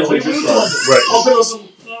later. Right.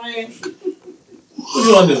 What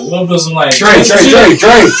you want to do? You want to put some like Drake. I'm trying to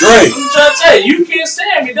tell you, you can't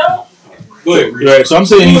stand me, dog. Go ahead. Right. So I'm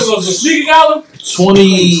saying he's 20.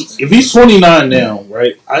 If he's 29 now,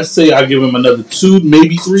 right? I say I give him another 2,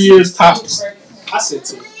 maybe 3 years tops. I said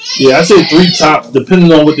 2. Yeah, I say 3 tops,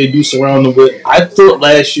 depending on what they do surround him with. I thought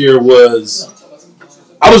last year I was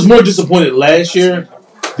more disappointed last year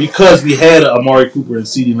because we had Amari Cooper and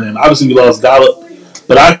CeeDee Lamb. Obviously, we lost Gallup,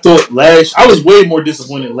 But I thought I was way more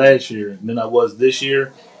disappointed last year than I was this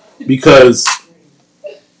year because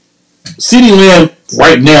CeeDee Lamb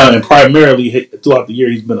right now and primarily throughout the year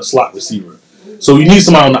he's been a slot receiver. So you need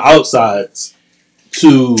somebody on the outsides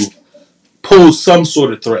to pose some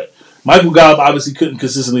sort of threat. Michael Gallup obviously couldn't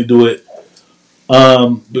consistently do it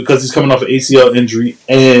because he's coming off an ACL injury.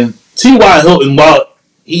 And T.Y. Hilton, while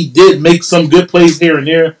he did make some good plays here and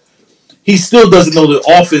there, he still doesn't know the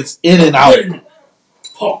offense in and out.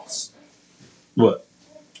 Pause. What?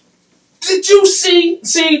 Did you see,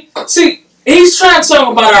 he's trying to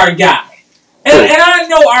talk about our guy. And I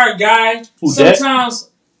know our guy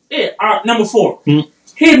sometimes, our number 4,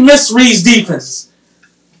 he misreads defenses.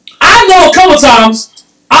 I know a couple times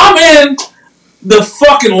I'm in the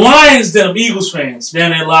fucking Lions Den of Eagles fans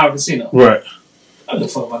down there at Live Casino. Right. I don't give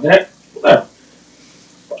a fuck about that. Whatever.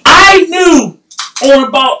 I knew on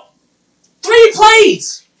about 3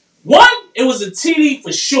 plays. One, it was a TD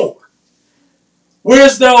for sure.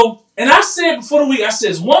 Whereas though, and I said before the week, I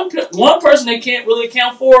said one person they can't really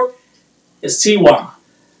account for is T.Y.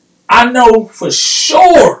 I know for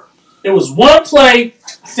sure there was one play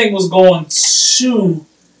I think was going to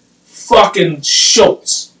fucking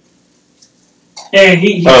Schultz. And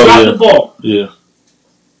he dropped the ball. Yeah.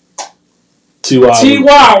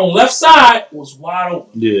 T.Y. on left side was wide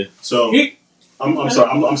open. Yeah. So I'm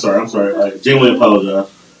sorry. I genuinely apologize.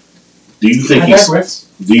 Do you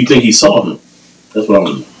think he saw him? That's what I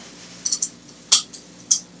want to know.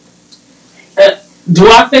 Do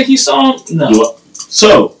I think he saw him? No.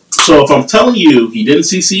 So if I'm telling you he didn't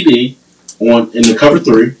see CD in the cover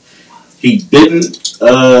 3, he didn't.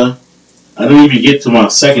 I didn't even get to my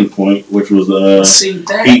second point, which was see,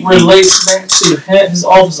 that relates back to his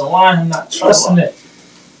offensive line. I'm not trusting it.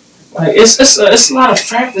 Like it's a lot of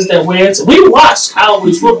factors that weigh into. We watch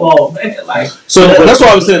Cowboys football, man. Like so that's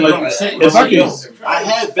what I was saying. Like if I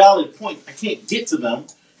have valid points, I can't get to them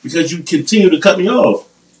because you continue to cut me off.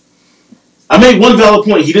 I made one valid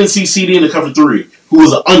point. He didn't see CD in the cover 3, who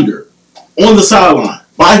was an under on the sideline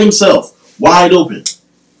by himself, wide open.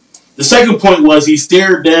 The second point was he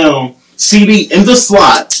stared down CD in the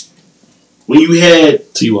slot when you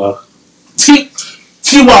had T.Y.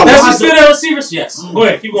 T.Y. Does he still have receivers? Yes. Go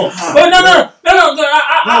ahead, keep going. But no.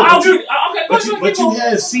 I'll do it. Okay, but you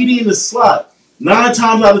had CD in the slot 9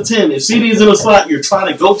 times out of 10. If CD is in the slot, you're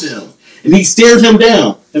trying to go to him, and he stared him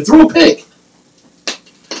down and threw a pick.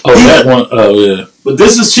 Oh, that one. Oh, yeah. But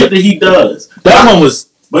this is shit that he does. That one was.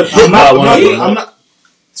 But I'm not.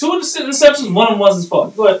 2 interceptions. One of them was his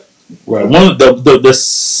fault. Go ahead. Right. One of the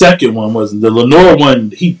second one wasn't. The Lenore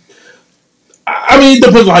one. I mean, it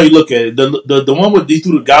depends on how you look at it. The one with he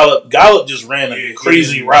threw the Gallup. Gallup just ran a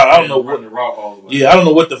crazy route. I don't know what the route all the way. Yeah, I don't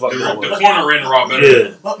know what the fuck that was. The corner ran the route better.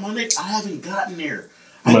 Yeah. But my nigga, I haven't gotten there.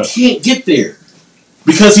 I can't get there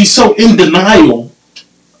because he's so in denial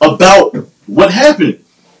about what happened.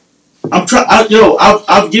 I'm trying.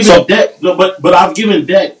 I've given Dak, but I've given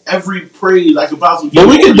Dak every praise I could possibly give. But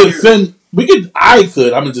we can defend. I'm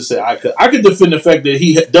gonna just say I could defend the fact that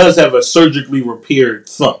he does have a surgically repaired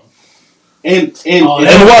thumb. And while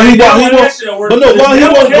he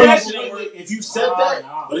if you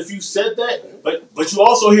said that, but you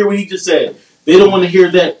also hear what he just said. They don't want to hear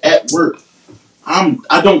that at work.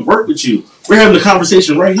 I don't work with you. We're having a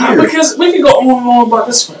conversation right here. Because we can go on and on about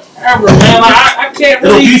this forever, man. Like, I can't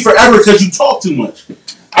really. It'll be forever because you talk too much.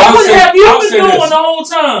 What have you been doing the whole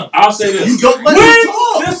time? I'll say this. You don't let me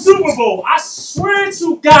talk. The Super Bowl. I swear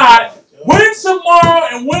to God, win tomorrow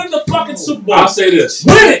and win the fucking Super Bowl. I'll say this.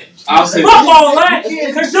 Win it. I'll say fuck all that.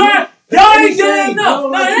 Because y'all ain't doing enough.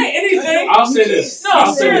 No, it ain't anything. I'll say this.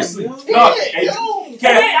 No, seriously.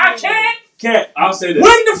 I can't. I'll say this.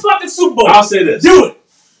 Win the fucking Super Bowl. I'll say this. Do it.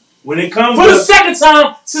 When it comes for the second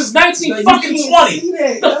time since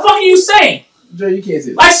 1920. The fuck are you saying? Dre, you can't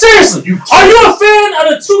say that. Like seriously, are you a fan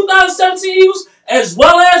of the 2017 Eagles as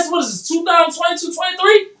well as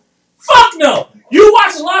 2022-23? Fuck no. You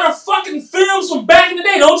watch a lot of fucking films from back in the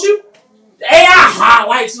day, don't you? The AI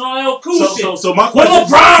highlights and all that cool shit. So my question. When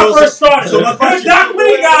LeBron first started, so my question. The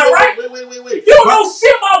documentary guy, right? Wait. You don't know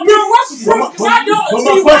shit about Bill Russell because I don't.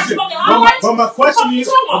 Until you watch fucking highlights. But my question is,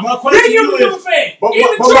 Then you're a fan.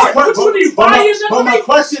 Even Jordan, what you buy his But my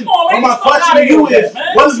question to you is,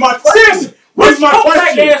 what is my question? Seriously. What's my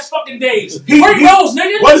question? Ass fucking days. Where he goes,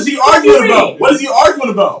 nigga? What is he arguing about? What is he arguing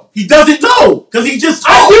about? He doesn't know because he just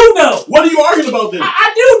talked. I do know. What are you arguing about then?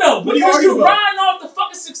 I do know. What are you because arguing you're about? riding off the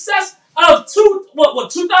fucking success of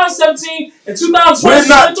 2017 and 2020. We're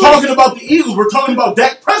not talking about the Eagles. We're talking about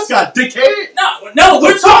Dak Prescott, dickhead. No,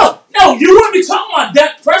 we're talking. No, you wouldn't be talking about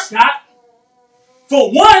Dak Prescott.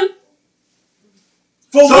 For one,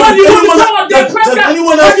 you wouldn't be talking about Dak Prescott. Prescott.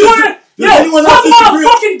 anyone else Talk about disagree?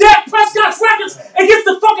 fucking Dak Prescott's records against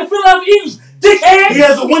the fucking Philadelphia Eagles, dickhead. He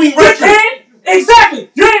has a winning record. Dickhead. Exactly.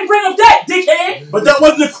 You didn't bring up that, dickhead. But that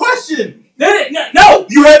wasn't the question. No.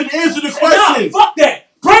 You haven't answered the question. No, fuck that.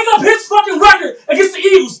 Bring up his fucking record against the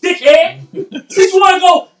Eagles, dickhead. Since you want to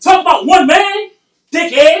go talk about one man,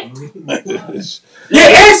 dickhead. Yeah,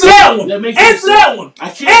 answer that one. Answer that one. I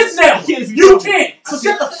can't. Answer that one. You can't. So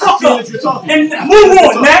shut the fuck up if you're talking. and move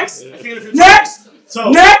on. Next. Next.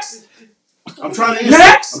 So Next. I'm trying to answer.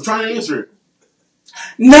 Next. I'm trying to answer it.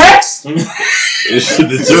 Next. Does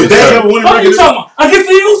Dak have a winning What are you record? talking about? Against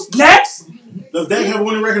the Eagles? Next. Does Dak have a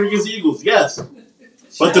winning record against the Eagles? Yes.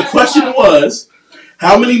 But the question was,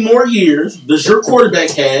 how many more years does your quarterback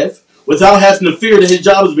have without having to fear that his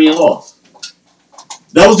job is being lost?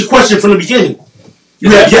 That was the question from the beginning.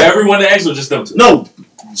 Everyone to answer, just them two. No,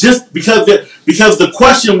 just because the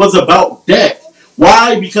question was about Dak.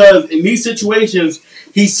 Why? Because in these situations,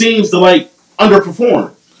 he seems to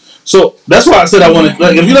underperform. So that's why I said I wanted.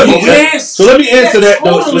 If you let me, so let me answer that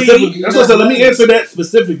though totally. specifically. That's what I said. Let me answer that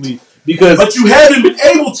specifically because. But you haven't been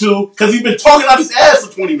able to because he's been talking out his ass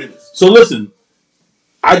for 20 minutes. So listen,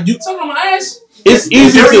 I do. Talking on my ass. It's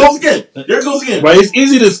easy. There it goes again. There it goes again. Right. It's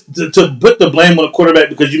easy to put the blame on the quarterback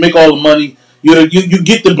because you make all the money. You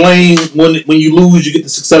get the blame when you lose. You get the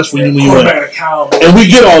success when you win. And we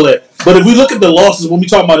get all that. But if we look at the losses when we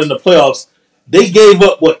talk about in the playoffs, they gave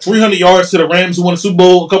up 300 yards to the Rams who won the Super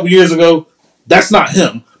Bowl a couple years ago. That's not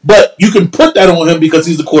him. But you can put that on him because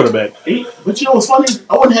he's the quarterback. But you know what's funny?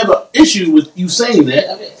 I wouldn't have an issue with you saying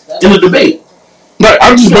that in a debate. Right.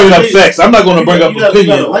 I'm just bringing up facts. I'm not going to bring up You got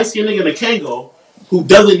opinion. a light-skinned nigga in a Kango who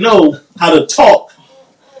doesn't know how to talk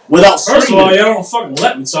without First of screaming. all, y'all don't fucking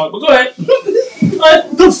let me talk, but go ahead.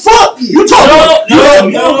 The fuck? You talk No, you have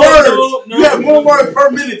no, more words. no, no. You have more words per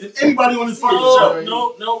minute than anybody on this fucking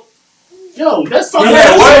show. No. Yo, that's fucking He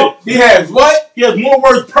has what? He has what? He has more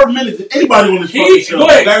words per minute than anybody on this fucking show. Go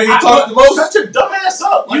ahead. That he talked the most? Shut your dumb ass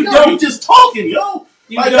up. You Yo, don't. you just talking, yo.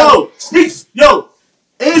 don't.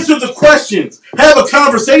 Answer the questions. Have a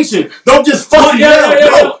conversation. Don't just fucking Yeah,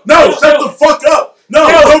 yell. No, yeah. shut the fuck up. No,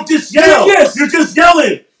 Yo, don't just yell. yes. You're just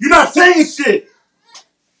yelling. You're not saying shit.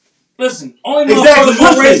 Listen, only Exactly.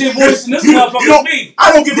 motherfuckers who raise their voice in this motherfucker is me.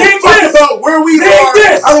 I don't give a Dig fuck this. about where we Dig are.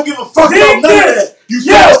 this. I don't give a fuck Dig about none of this. that. You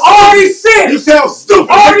Yo, sound already stupid. said You it. sound stupid.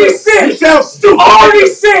 Already nigga. said You it. sound stupid. Already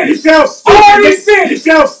nigga. said You it. sound stupid. Already nigga. said You it.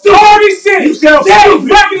 sound stupid. Already said You it. sound That stupid.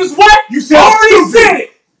 record is what? You sound Already stupid. said it.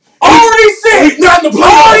 Already said He's it. not in the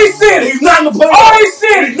playoffs. Already said it. He's not in the playoffs. Already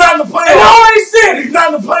said it. He's not in the And playoffs. already said it. He's not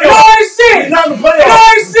in the And playoffs. already said He's it. not in the And playoffs.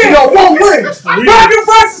 already said And y'all it. won't win. Record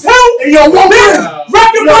versus who? And y'all won't win.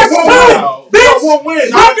 Record Y'all versus won't who? win. Bitch. Y'all won't win.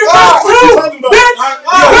 Record What versus you who? talking about? Bitch. Y'all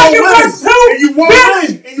won't Record win. versus who? And you won't Bitch. win.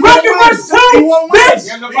 And you won't Record win. versus who? You won't win. Bitch.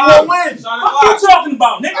 You won't win. Fuck you talking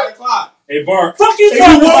about, nigga? Hey, Bart. Fuck you And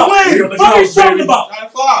talking you won't about? win. Fuck you talking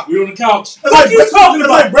about? We on the couch. That's Fuck you talking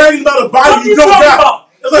that's about? like bragging about a Fuck body you you don't talking got. about?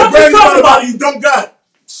 It's like Fuck you bragging about talking a body about? you don't got.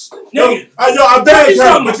 Nigga. I Fuck bagged you her,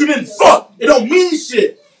 talking but about? you didn't fuck. It don't mean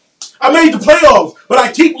shit. I made the playoffs, but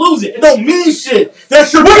I keep losing. It don't mean shit.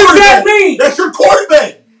 That's your What does quarterback. that mean? That's your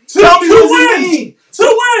quarterback. Tell me Two what it wins. mean.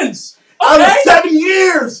 2 wins. Out of Okay. 7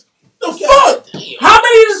 years. The fuck? How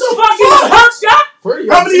many does fucking Hurts got?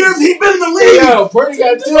 How many years he been in the league? Yo, Purdy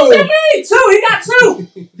got What does that 2. mean? 2. He got 2.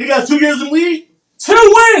 He got 2 years in the league,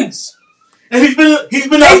 2 wins. and he's been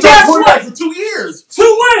And outside guess quarterback what? for 2 years.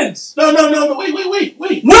 2 wins. No, wait.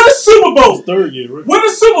 Win a Super Bowl. Third year, right? Win a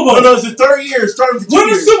Super Bowl. No, it's his 3rd year, starting for 2 Win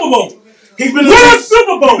a years. Super Bowl. He's been in Win the a league.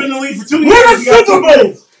 Super Bowl. He's been in the league for 2 Win years. a He got Super 2 Bowl.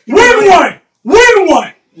 wins. Win one. Win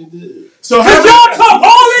one. So Cause y'all talk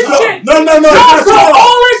all this shit. No. Y'all talk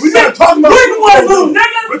all this We're shit. not talking about Win Super one, Bowl, little no.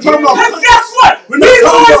 nigga. We're talking about. Cause guess what? We're not These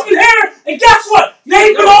talking boys about- been here, and guess what? They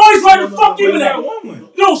ain't been always right to fuck you in that.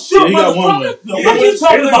 No shit, Yeah, he got one motherfucker. win. What you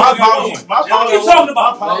talking My about? apologies. My What you apologies. talking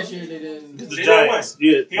about? My apologies. Last year they didn't. The Giants.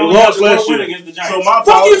 Yeah, He they only lost got last one win year. against the Giants. So my Fuck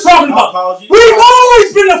you apologies. talking My about? apologies. We've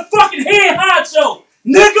always been a fucking head honcho,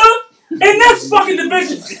 nigga. In this fucking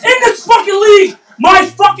division, in this fucking league, my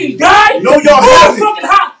fucking guy. No, y'all Who haven't. fucking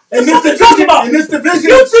hot. In What this you talking division, about? in this division.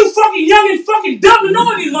 You too fucking young and fucking dumb to know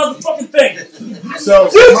these motherfucking things.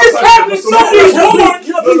 So You just happen to so these horns.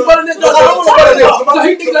 You know, people better than that. What you talking about? No,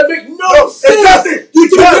 he think that make no No, it sense. doesn't. You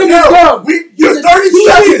think can't. it's dumb. You're 30 You see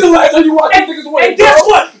seconds. the last time you watched And, niggas win. and guess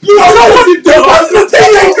what? He wasn't a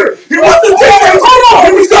teenager. He wasn't a teenager. Hold on.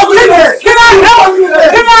 He was talking to that. Can I help?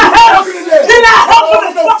 Can I help? Can I help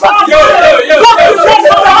with the fuck out? Yo. Fuck you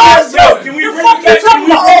talking about? Yo, can we The bring fuck it back? you talking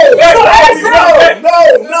about? Wait, So ask him.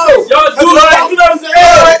 No. Y'all That's do what like. I'm talking about.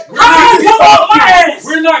 I ain't talking about my ass.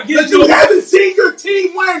 We're not getting But you to haven't seen your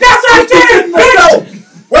team win. That's what I did,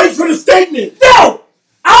 bitch. Wait for the statement. No.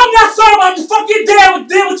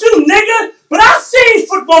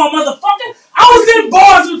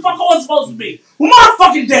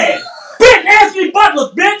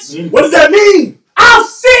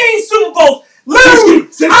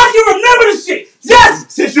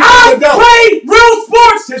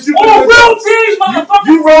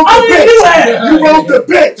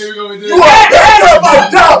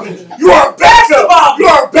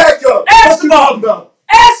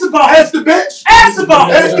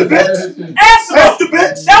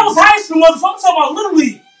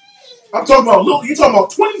 talking about? Look, you talking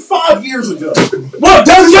about 25 years ago. What,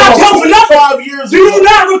 does y'all count for nothing? 25 years Do you ago.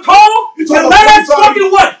 not recall the last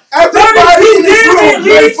fucking what? Everybody in this room 32 played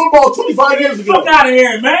years? football 25 years ago. Fuck out of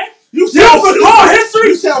here, man. You don't recall history?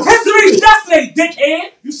 History's yesterday,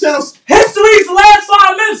 dickhead. You sound. History's the last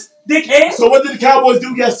 5 minutes, dickhead. So what did the Cowboys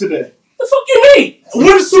do yesterday? The fuck you mean?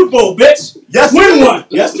 Win the Super Bowl, bitch. Yesterday. Win one.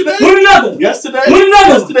 Yesterday. Win another one. Yesterday. Win another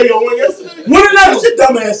one. Yesterday. You won yesterday. Win another one. Shut your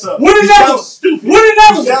dumb ass up. Win another one. You sound stupid. Win another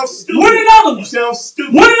one. You sound stupid. Win another one. You sound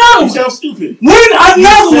stupid. Win another one. You sound stupid. Win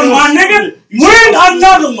another one, my nigga. Win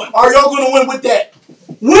another one. Are y'all gonna win with that?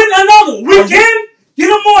 Win another one. We can. Get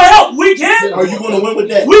them more help. We can. Are you gonna win with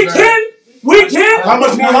that? We can. We can. How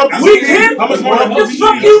much more help? We can. How much more help? What the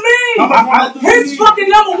fuck you mean? His fucking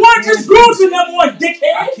number one just grew to number one,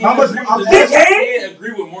 dickhead. How much? Dickhead. I can't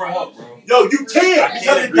agree with more help, bro. Yo, you can't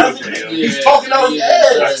because it doesn't. He's talking out his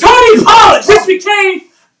ass. Tony Pollard just became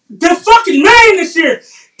the fucking man this year.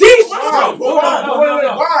 These Why? Tony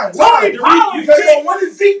Pollard. Because they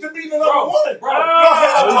wanted Zeke to be the number one.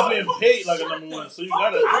 He's being paid like a number one, so you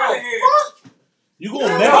gotta. You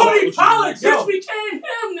going down? Tony Pollard just became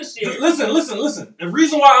him this year. Listen. The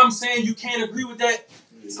reason why I'm saying you can't agree with that,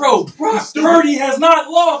 bro, Brock Purdy has not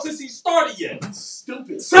lost since he started yet.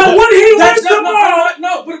 Stupid. So when he wins tomorrow,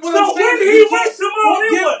 no, but what so I'm saying when he wins tomorrow,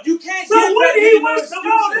 then what? You can't. So when he wins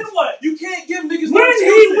tomorrow, then what? You can't give niggas. When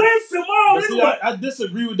he wins tomorrow, then what? I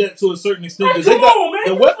disagree with that to a certain extent because Come they got on, man.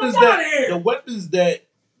 the weapons that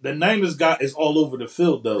the Niners got is all over the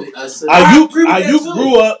field though. I Ayuk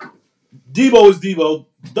grew up. Debo is Debo.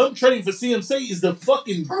 Them trading for CMC is the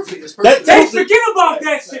fucking perfect. They forget about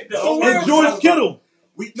that shit though. And George Kittle.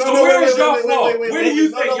 Where is y'all flaw? Where do you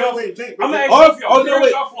think y'all? I'm gonna ask y'all. Where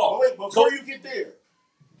is y'all flaw? Wait, before you get there,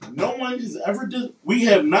 no one has ever did. We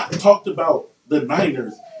have not talked about the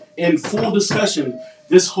Niners in full discussion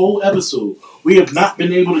this whole episode. We have not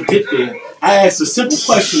been able to get there. I asked a simple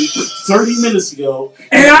question 30 minutes ago,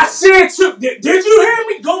 and I said, "Did you hear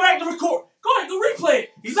me? Go back to record. Go ahead, go replay it.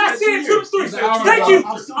 Because I said 2 to 3. Thank you. A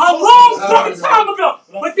long fucking time ago.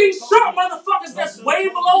 But these short motherfuckers that's way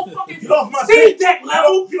below fucking C deck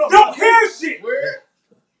level don't hear shit.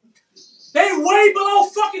 They way below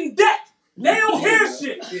fucking deck. They don't hear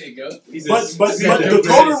shit. There you go.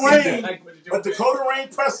 But Dakota Rain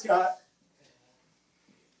Prescott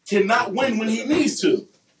cannot win when he needs to.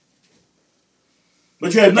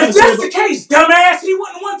 But you have nothing. If that's the case, dumbass, he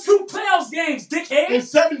wouldn't won 2 playoffs games, dickhead. In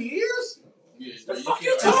 7 years? The fuck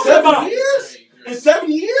you talking about? In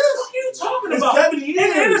 7 years? What are you talking about? In 7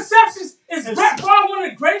 years. And interceptions is Brett Favre one of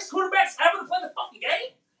the greatest quarterbacks ever to play the fucking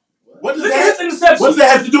game? What does Look that at his interceptions. What does that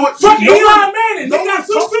have to do with fucking Eli Manning? They got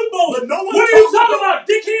 2 Super Bowls. What are you talking about,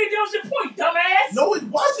 dickhead? That was your point, dumbass. No, it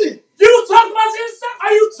wasn't. You talking about his interceptions? Are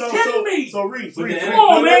you kidding me? So Reese, come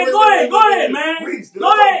on, man. Go ahead, man. Go ahead, man. We can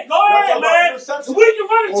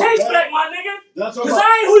run the tapes back, my nigga. Because I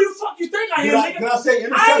ain't who you fuck you think I am, nigga. Did I say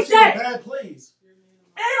interception or bad plays?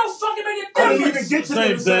 Ain't no fucking make a difference. I didn't even get to the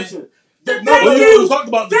interception. You talked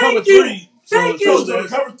about the cover 3. Thank you.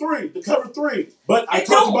 The cover three. But I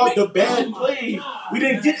talked about the bad plays. We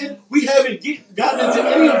didn't get in. We haven't gotten into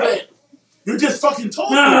any of that. You're just fucking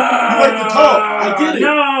talking. You like to talk. I get it. No,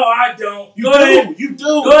 I don't. You do. You do.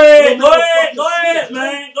 Go ahead, man. Go ahead. You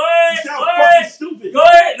sound fucking stupid. Go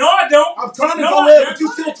ahead. No, I don't. I'm trying to go ahead, but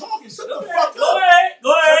you still talking. Shut the fuck up. Go ahead.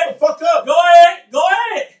 Shut the fuck up. Go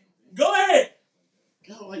ahead.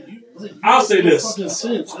 I'll say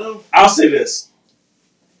this.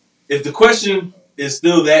 If the question is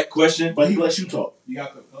still that question, but he lets you talk.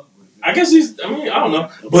 I guess he's. I mean, I don't know,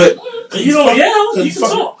 but you don't yell. You can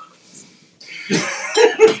talk.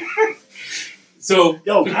 So,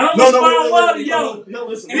 yo, I don't respond well to yelling.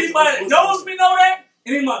 Anybody that knows me know that.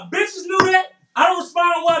 Any of my bitches knew that. I don't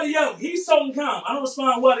respond well to yelling. He's so calm. I don't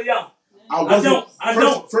respond well to yelling. I don't.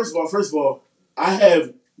 First of all, I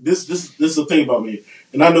have this is the thing about me,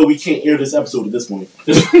 and I know we can't air this episode at this point.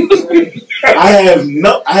 I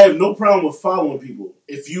have no problem with following people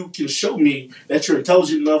if you can show me that you're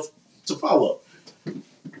intelligent enough to follow.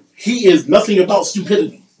 He is nothing about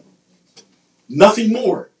stupidity. Nothing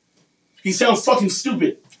more. He sounds fucking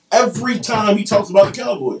stupid every time he talks about the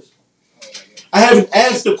Cowboys. I haven't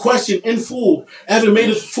asked the question in full. I haven't made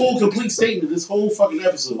a full, complete statement this whole fucking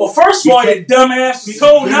episode. Well, first of all, you dumbass was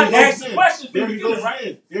told not to ask the question. There he goes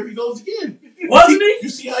again. There he goes again. Wasn't he? You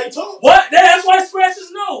see how he talks? What? That's why he scratched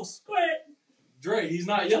his nose. Go ahead. Dre, he's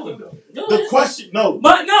not yelling though. The question, no.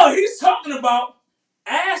 But no, he's talking about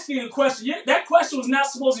asking a question. That question was not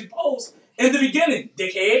supposed to be posed in the beginning,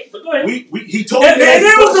 dickhead. But go ahead. He told me. And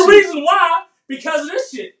there was a reason why, because of this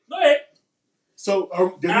shit. Go ahead. So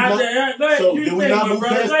did we not move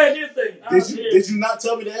past? Did you not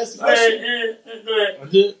tell me to ask the question? I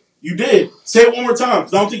did. You did. Say it one more time,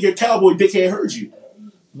 because I don't think your cowboy dickhead heard you.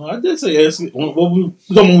 No, I did say ask it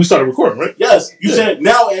when we started recording, right? Yes, you said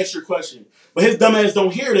now ask your question. But his dumb ass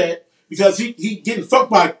don't hear that because he getting fucked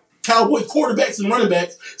by Cowboy quarterbacks and running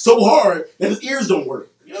backs so hard that his ears don't work.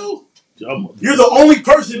 Yo, you're the only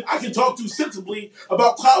person I can talk to sensibly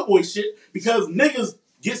about Cowboy shit because niggas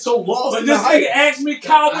get so lost but in the this hype. nigga asks me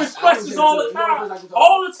Cowboys questions all the time.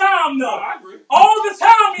 All the time, though. I agree. All the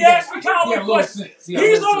time he asks me Cowboy questions.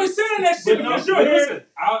 He's only saying that shit because you're here.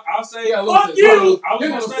 I'll say, fuck you.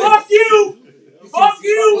 Fuck you. Fuck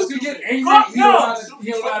you. Once he get angry, Fuck he don't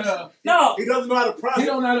know He doesn't know how to process. He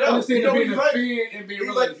don't know how to understand being a fan and being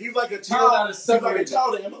he's like a child. He's like a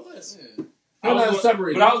child in MLS. But I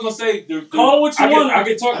was gonna say, call what you want. I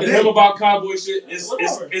can talk to him about Cowboy shit.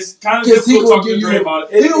 It's kind of difficult talking to Dre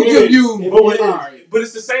about it. He'll give you. But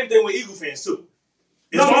it's the same thing with Eagle fans too.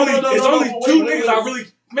 It's only two niggas I really.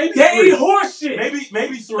 Maybe they three. ain't horse shit.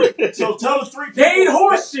 Maybe three. So tell the three people. They ain't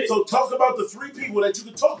horse shit. So talk about the three people that you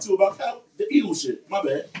can talk to about the Eagle shit. My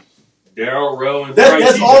bad. Daryl, Rel, and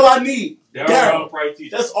that's all I need. Daryl,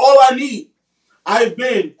 that's all I need. I've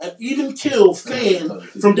been an even kill fan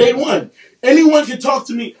from day one. Anyone can talk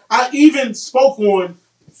to me. I even spoke on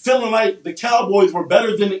feeling like the Cowboys were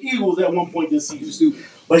better than the Eagles at one point this season.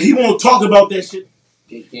 But he won't talk about that shit.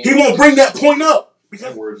 He won't bring that point up.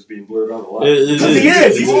 Because word is being blurred out a lot. Because he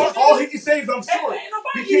is. All he can say is I'm short. Ain't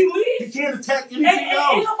nobody give you lead. He can't attack anything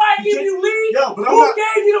else. Ain't nobody give you lead. Yo, but who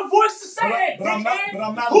gave you the voice to say that? But I'm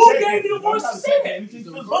not. Who gave you the voice to say that?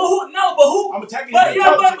 But who? I'm attacking yo,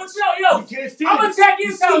 you can't steal I'm attacking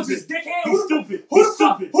intelligence, dickhead. He's stupid. Who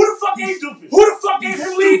the fuck gave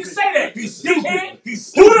you lead to say that? He's stupid.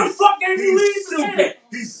 Who the fuck gave you lead to say that?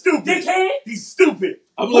 He's stupid. Dickhead. He's stupid.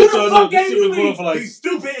 I'm gonna let y'all know this shit been going for like he's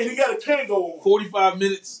stupid and he got a tango on 45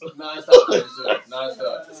 minutes.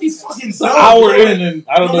 Non-stop. He's fucking an hour in and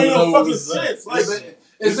I don't know no what fucking sense. Like,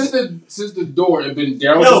 since the door had been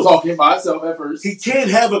Daryl was talking by himself at first. He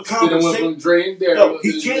can't have a conversation.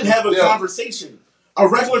 He can't have a conversation. A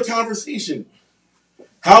regular conversation.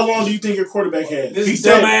 How long do you think your quarterback has? This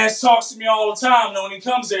dumbass talks to me all the time though when he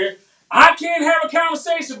comes here. I can't have a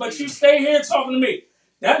conversation, but you stay here talking to me.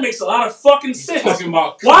 That makes a lot of fucking sense. Talking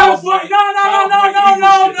about why the fuck?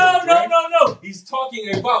 No. He's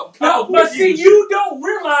talking about Cowboy. But see, you don't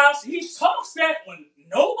realize he talks that when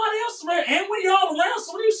nobody else around and when y'all around.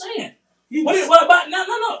 So what are you saying? What about? No.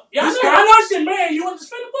 Yeah, I know shit, man. You want to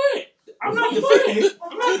defend the play? I'm not defending it. Go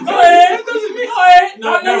ahead. That doesn't mean. Go ahead.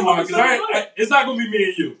 No, never mind. It's not gonna be me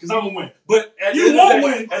and you because I'm gonna win. But you won't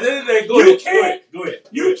win. At the end of the day, go ahead.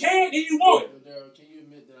 You can and you won't. Can you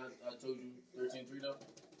admit that I told you 13-3 though?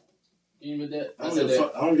 Can you admit that?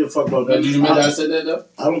 I don't give a fuck about that. Did you admit that I said that though?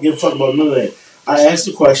 I don't give a fuck about none of that. I asked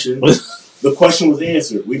the question. The question was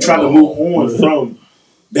answered. We tried to move on from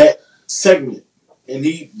that segment, and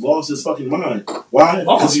he lost his fucking mind. Why?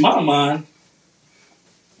 Lost my mind.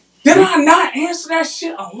 Did I not answer that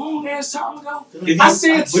shit a long ass time ago? I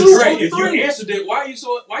said 2 or 3. If you answered it, why are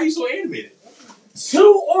you so animated?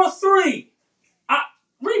 2 or 3.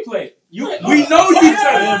 Replay. We know you said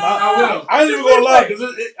it. I ain't even gonna lie because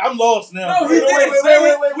I'm lost now. No, he didn't say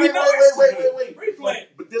it. Wait. Replay.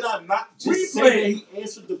 But did I not just say he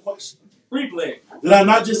answered the question? Replay. Did I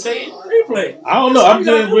not just say it? Replay. I don't know. I'm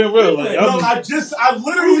just being real. Like, no, I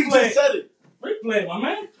literally just said it. Replay, my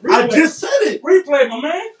man. I just said it. Replay, my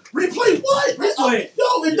man. Replay what? Replay.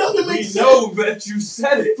 Yo, it doesn't make sense. We know that you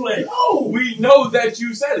said it. Replay. No. We know that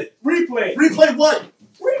you said it. Replay. Replay what?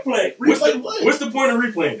 Replay. What's the point of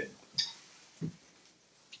replaying it?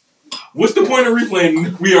 What's the point of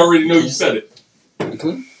replaying? We already know you said it.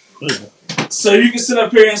 So you can sit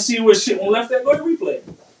up here and see what shit went left at. Go to replay.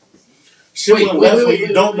 Shit went left when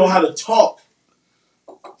you don't know how to talk.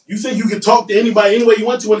 You think you can talk to anybody any way you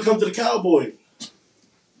want to when it comes to the Cowboy.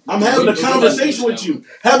 I'm having a conversation with you.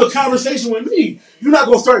 Have a conversation with me. You're not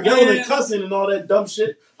going to start yelling and cussing and all that dumb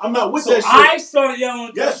shit. I'm not with that shit. I started yelling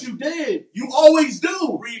and cussing. Yes, you did. You always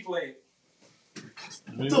do. Replay.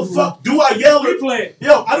 What the fuck? Do I yell or replay?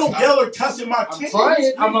 Yo, I don't yell or cuss in my kids.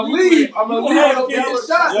 I'm going to leave. I'm going to leave. I don't yell or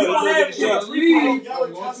cuss. You don't have kids. I don't yell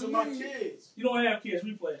or cuss in my kids. You don't have kids.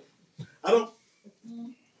 Replay. I don't.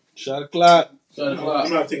 Shot o'clock. I'm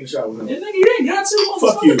not taking a shot with him. Yeah, nigga, you ain't got to.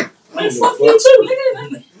 Fuck you. Man, fuck you too,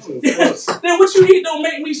 nigga. Then what you eat don't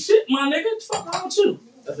make me shit, my nigga. Fuck wrong with you.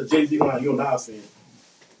 That's a Jay-Z line. You're a Nas fan.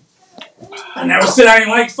 I never said I ain't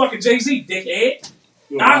like fucking Jay-Z, dickhead.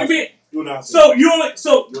 You're a Nas fan. You're a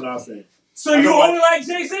Nas fan. So you only like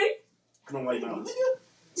Jay-Z? I don't like Nas.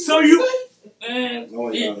 So you... I don't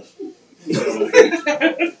like Nas.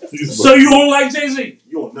 So you don't like Jay-Z?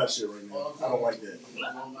 You on nut shit right now. I don't like that.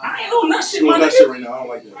 I ain't on nut shit, You my on nut nigga. shit right now. I don't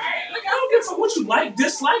like that. I don't give a fuck what you like,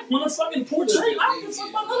 dislike, motherfucking portray. I don't give a fuck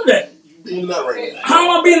about none of that. You being a nut right now. How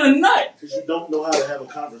am I being a nut? Because you don't know how to have a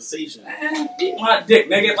conversation. Man, eat my dick,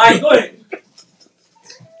 nigga. Like, go ahead.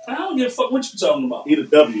 I don't give a fuck what you talking about. Eat a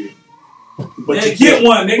W. But Yeah, you get can't.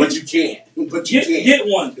 one, nigga. But you can't. But you can't. Get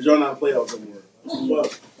one. Because y'all not playoffs anymore.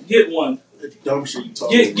 Fuck. Get one. That dumb shit you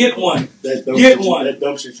talking. Get one. That dumb Get shit one. That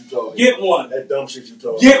dumb shit you talking. Get one. That dumb shit you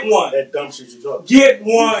talking. Get one. That dumb shit you talking. Get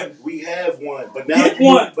one. We have one, but now Get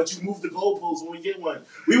one. But you moved the goalposts when we get one.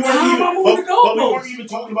 We weren't How even. am I moving the But we goalposts? weren't even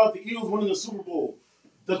talking about the Eagles winning the Super Bowl.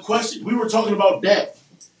 The question we were talking about Dak.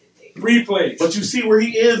 Replay. But you see where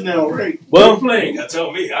he is now, right? Well, Replay. You gotta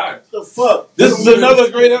tell me. The fuck. this is another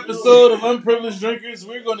great episode of Unprivileged Drinkers.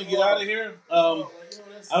 We're going to get out of here.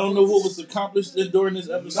 I don't know what was accomplished during this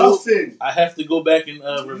episode. Nothing. I have to go back and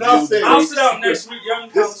review. Nothing. I'll sit out next week. Y'all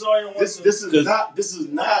can count all you want to. This is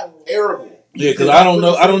not arable. Yeah, because I don't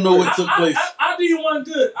know what took place. I'll do you one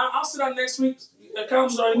good. I'll sit out next week.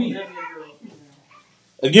 Account is all you need.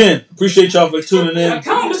 Again, appreciate y'all for tuning in.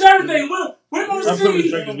 Account is everything. We're going to Unprivileged see.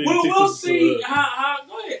 Drinkers Baby We'll takes us see to, how.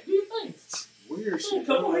 Go ahead. Do your thing. Weird shit.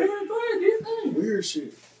 Come on here. Go ahead. Do your thing. Weird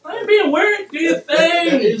shit. I ain't being weird. Do your thing.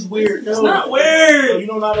 That is weird. It's not weird. You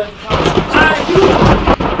don't know that.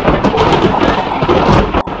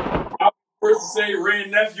 First to say Ray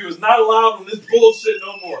nephew is not allowed on this bullshit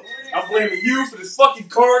no more. I'm blaming you for this fucking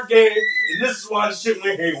card game, and this is why the shit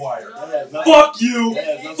went haywire. Fuck you.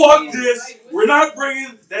 Fuck this. We're not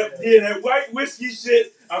bringing that white whiskey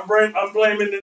shit. I'm blaming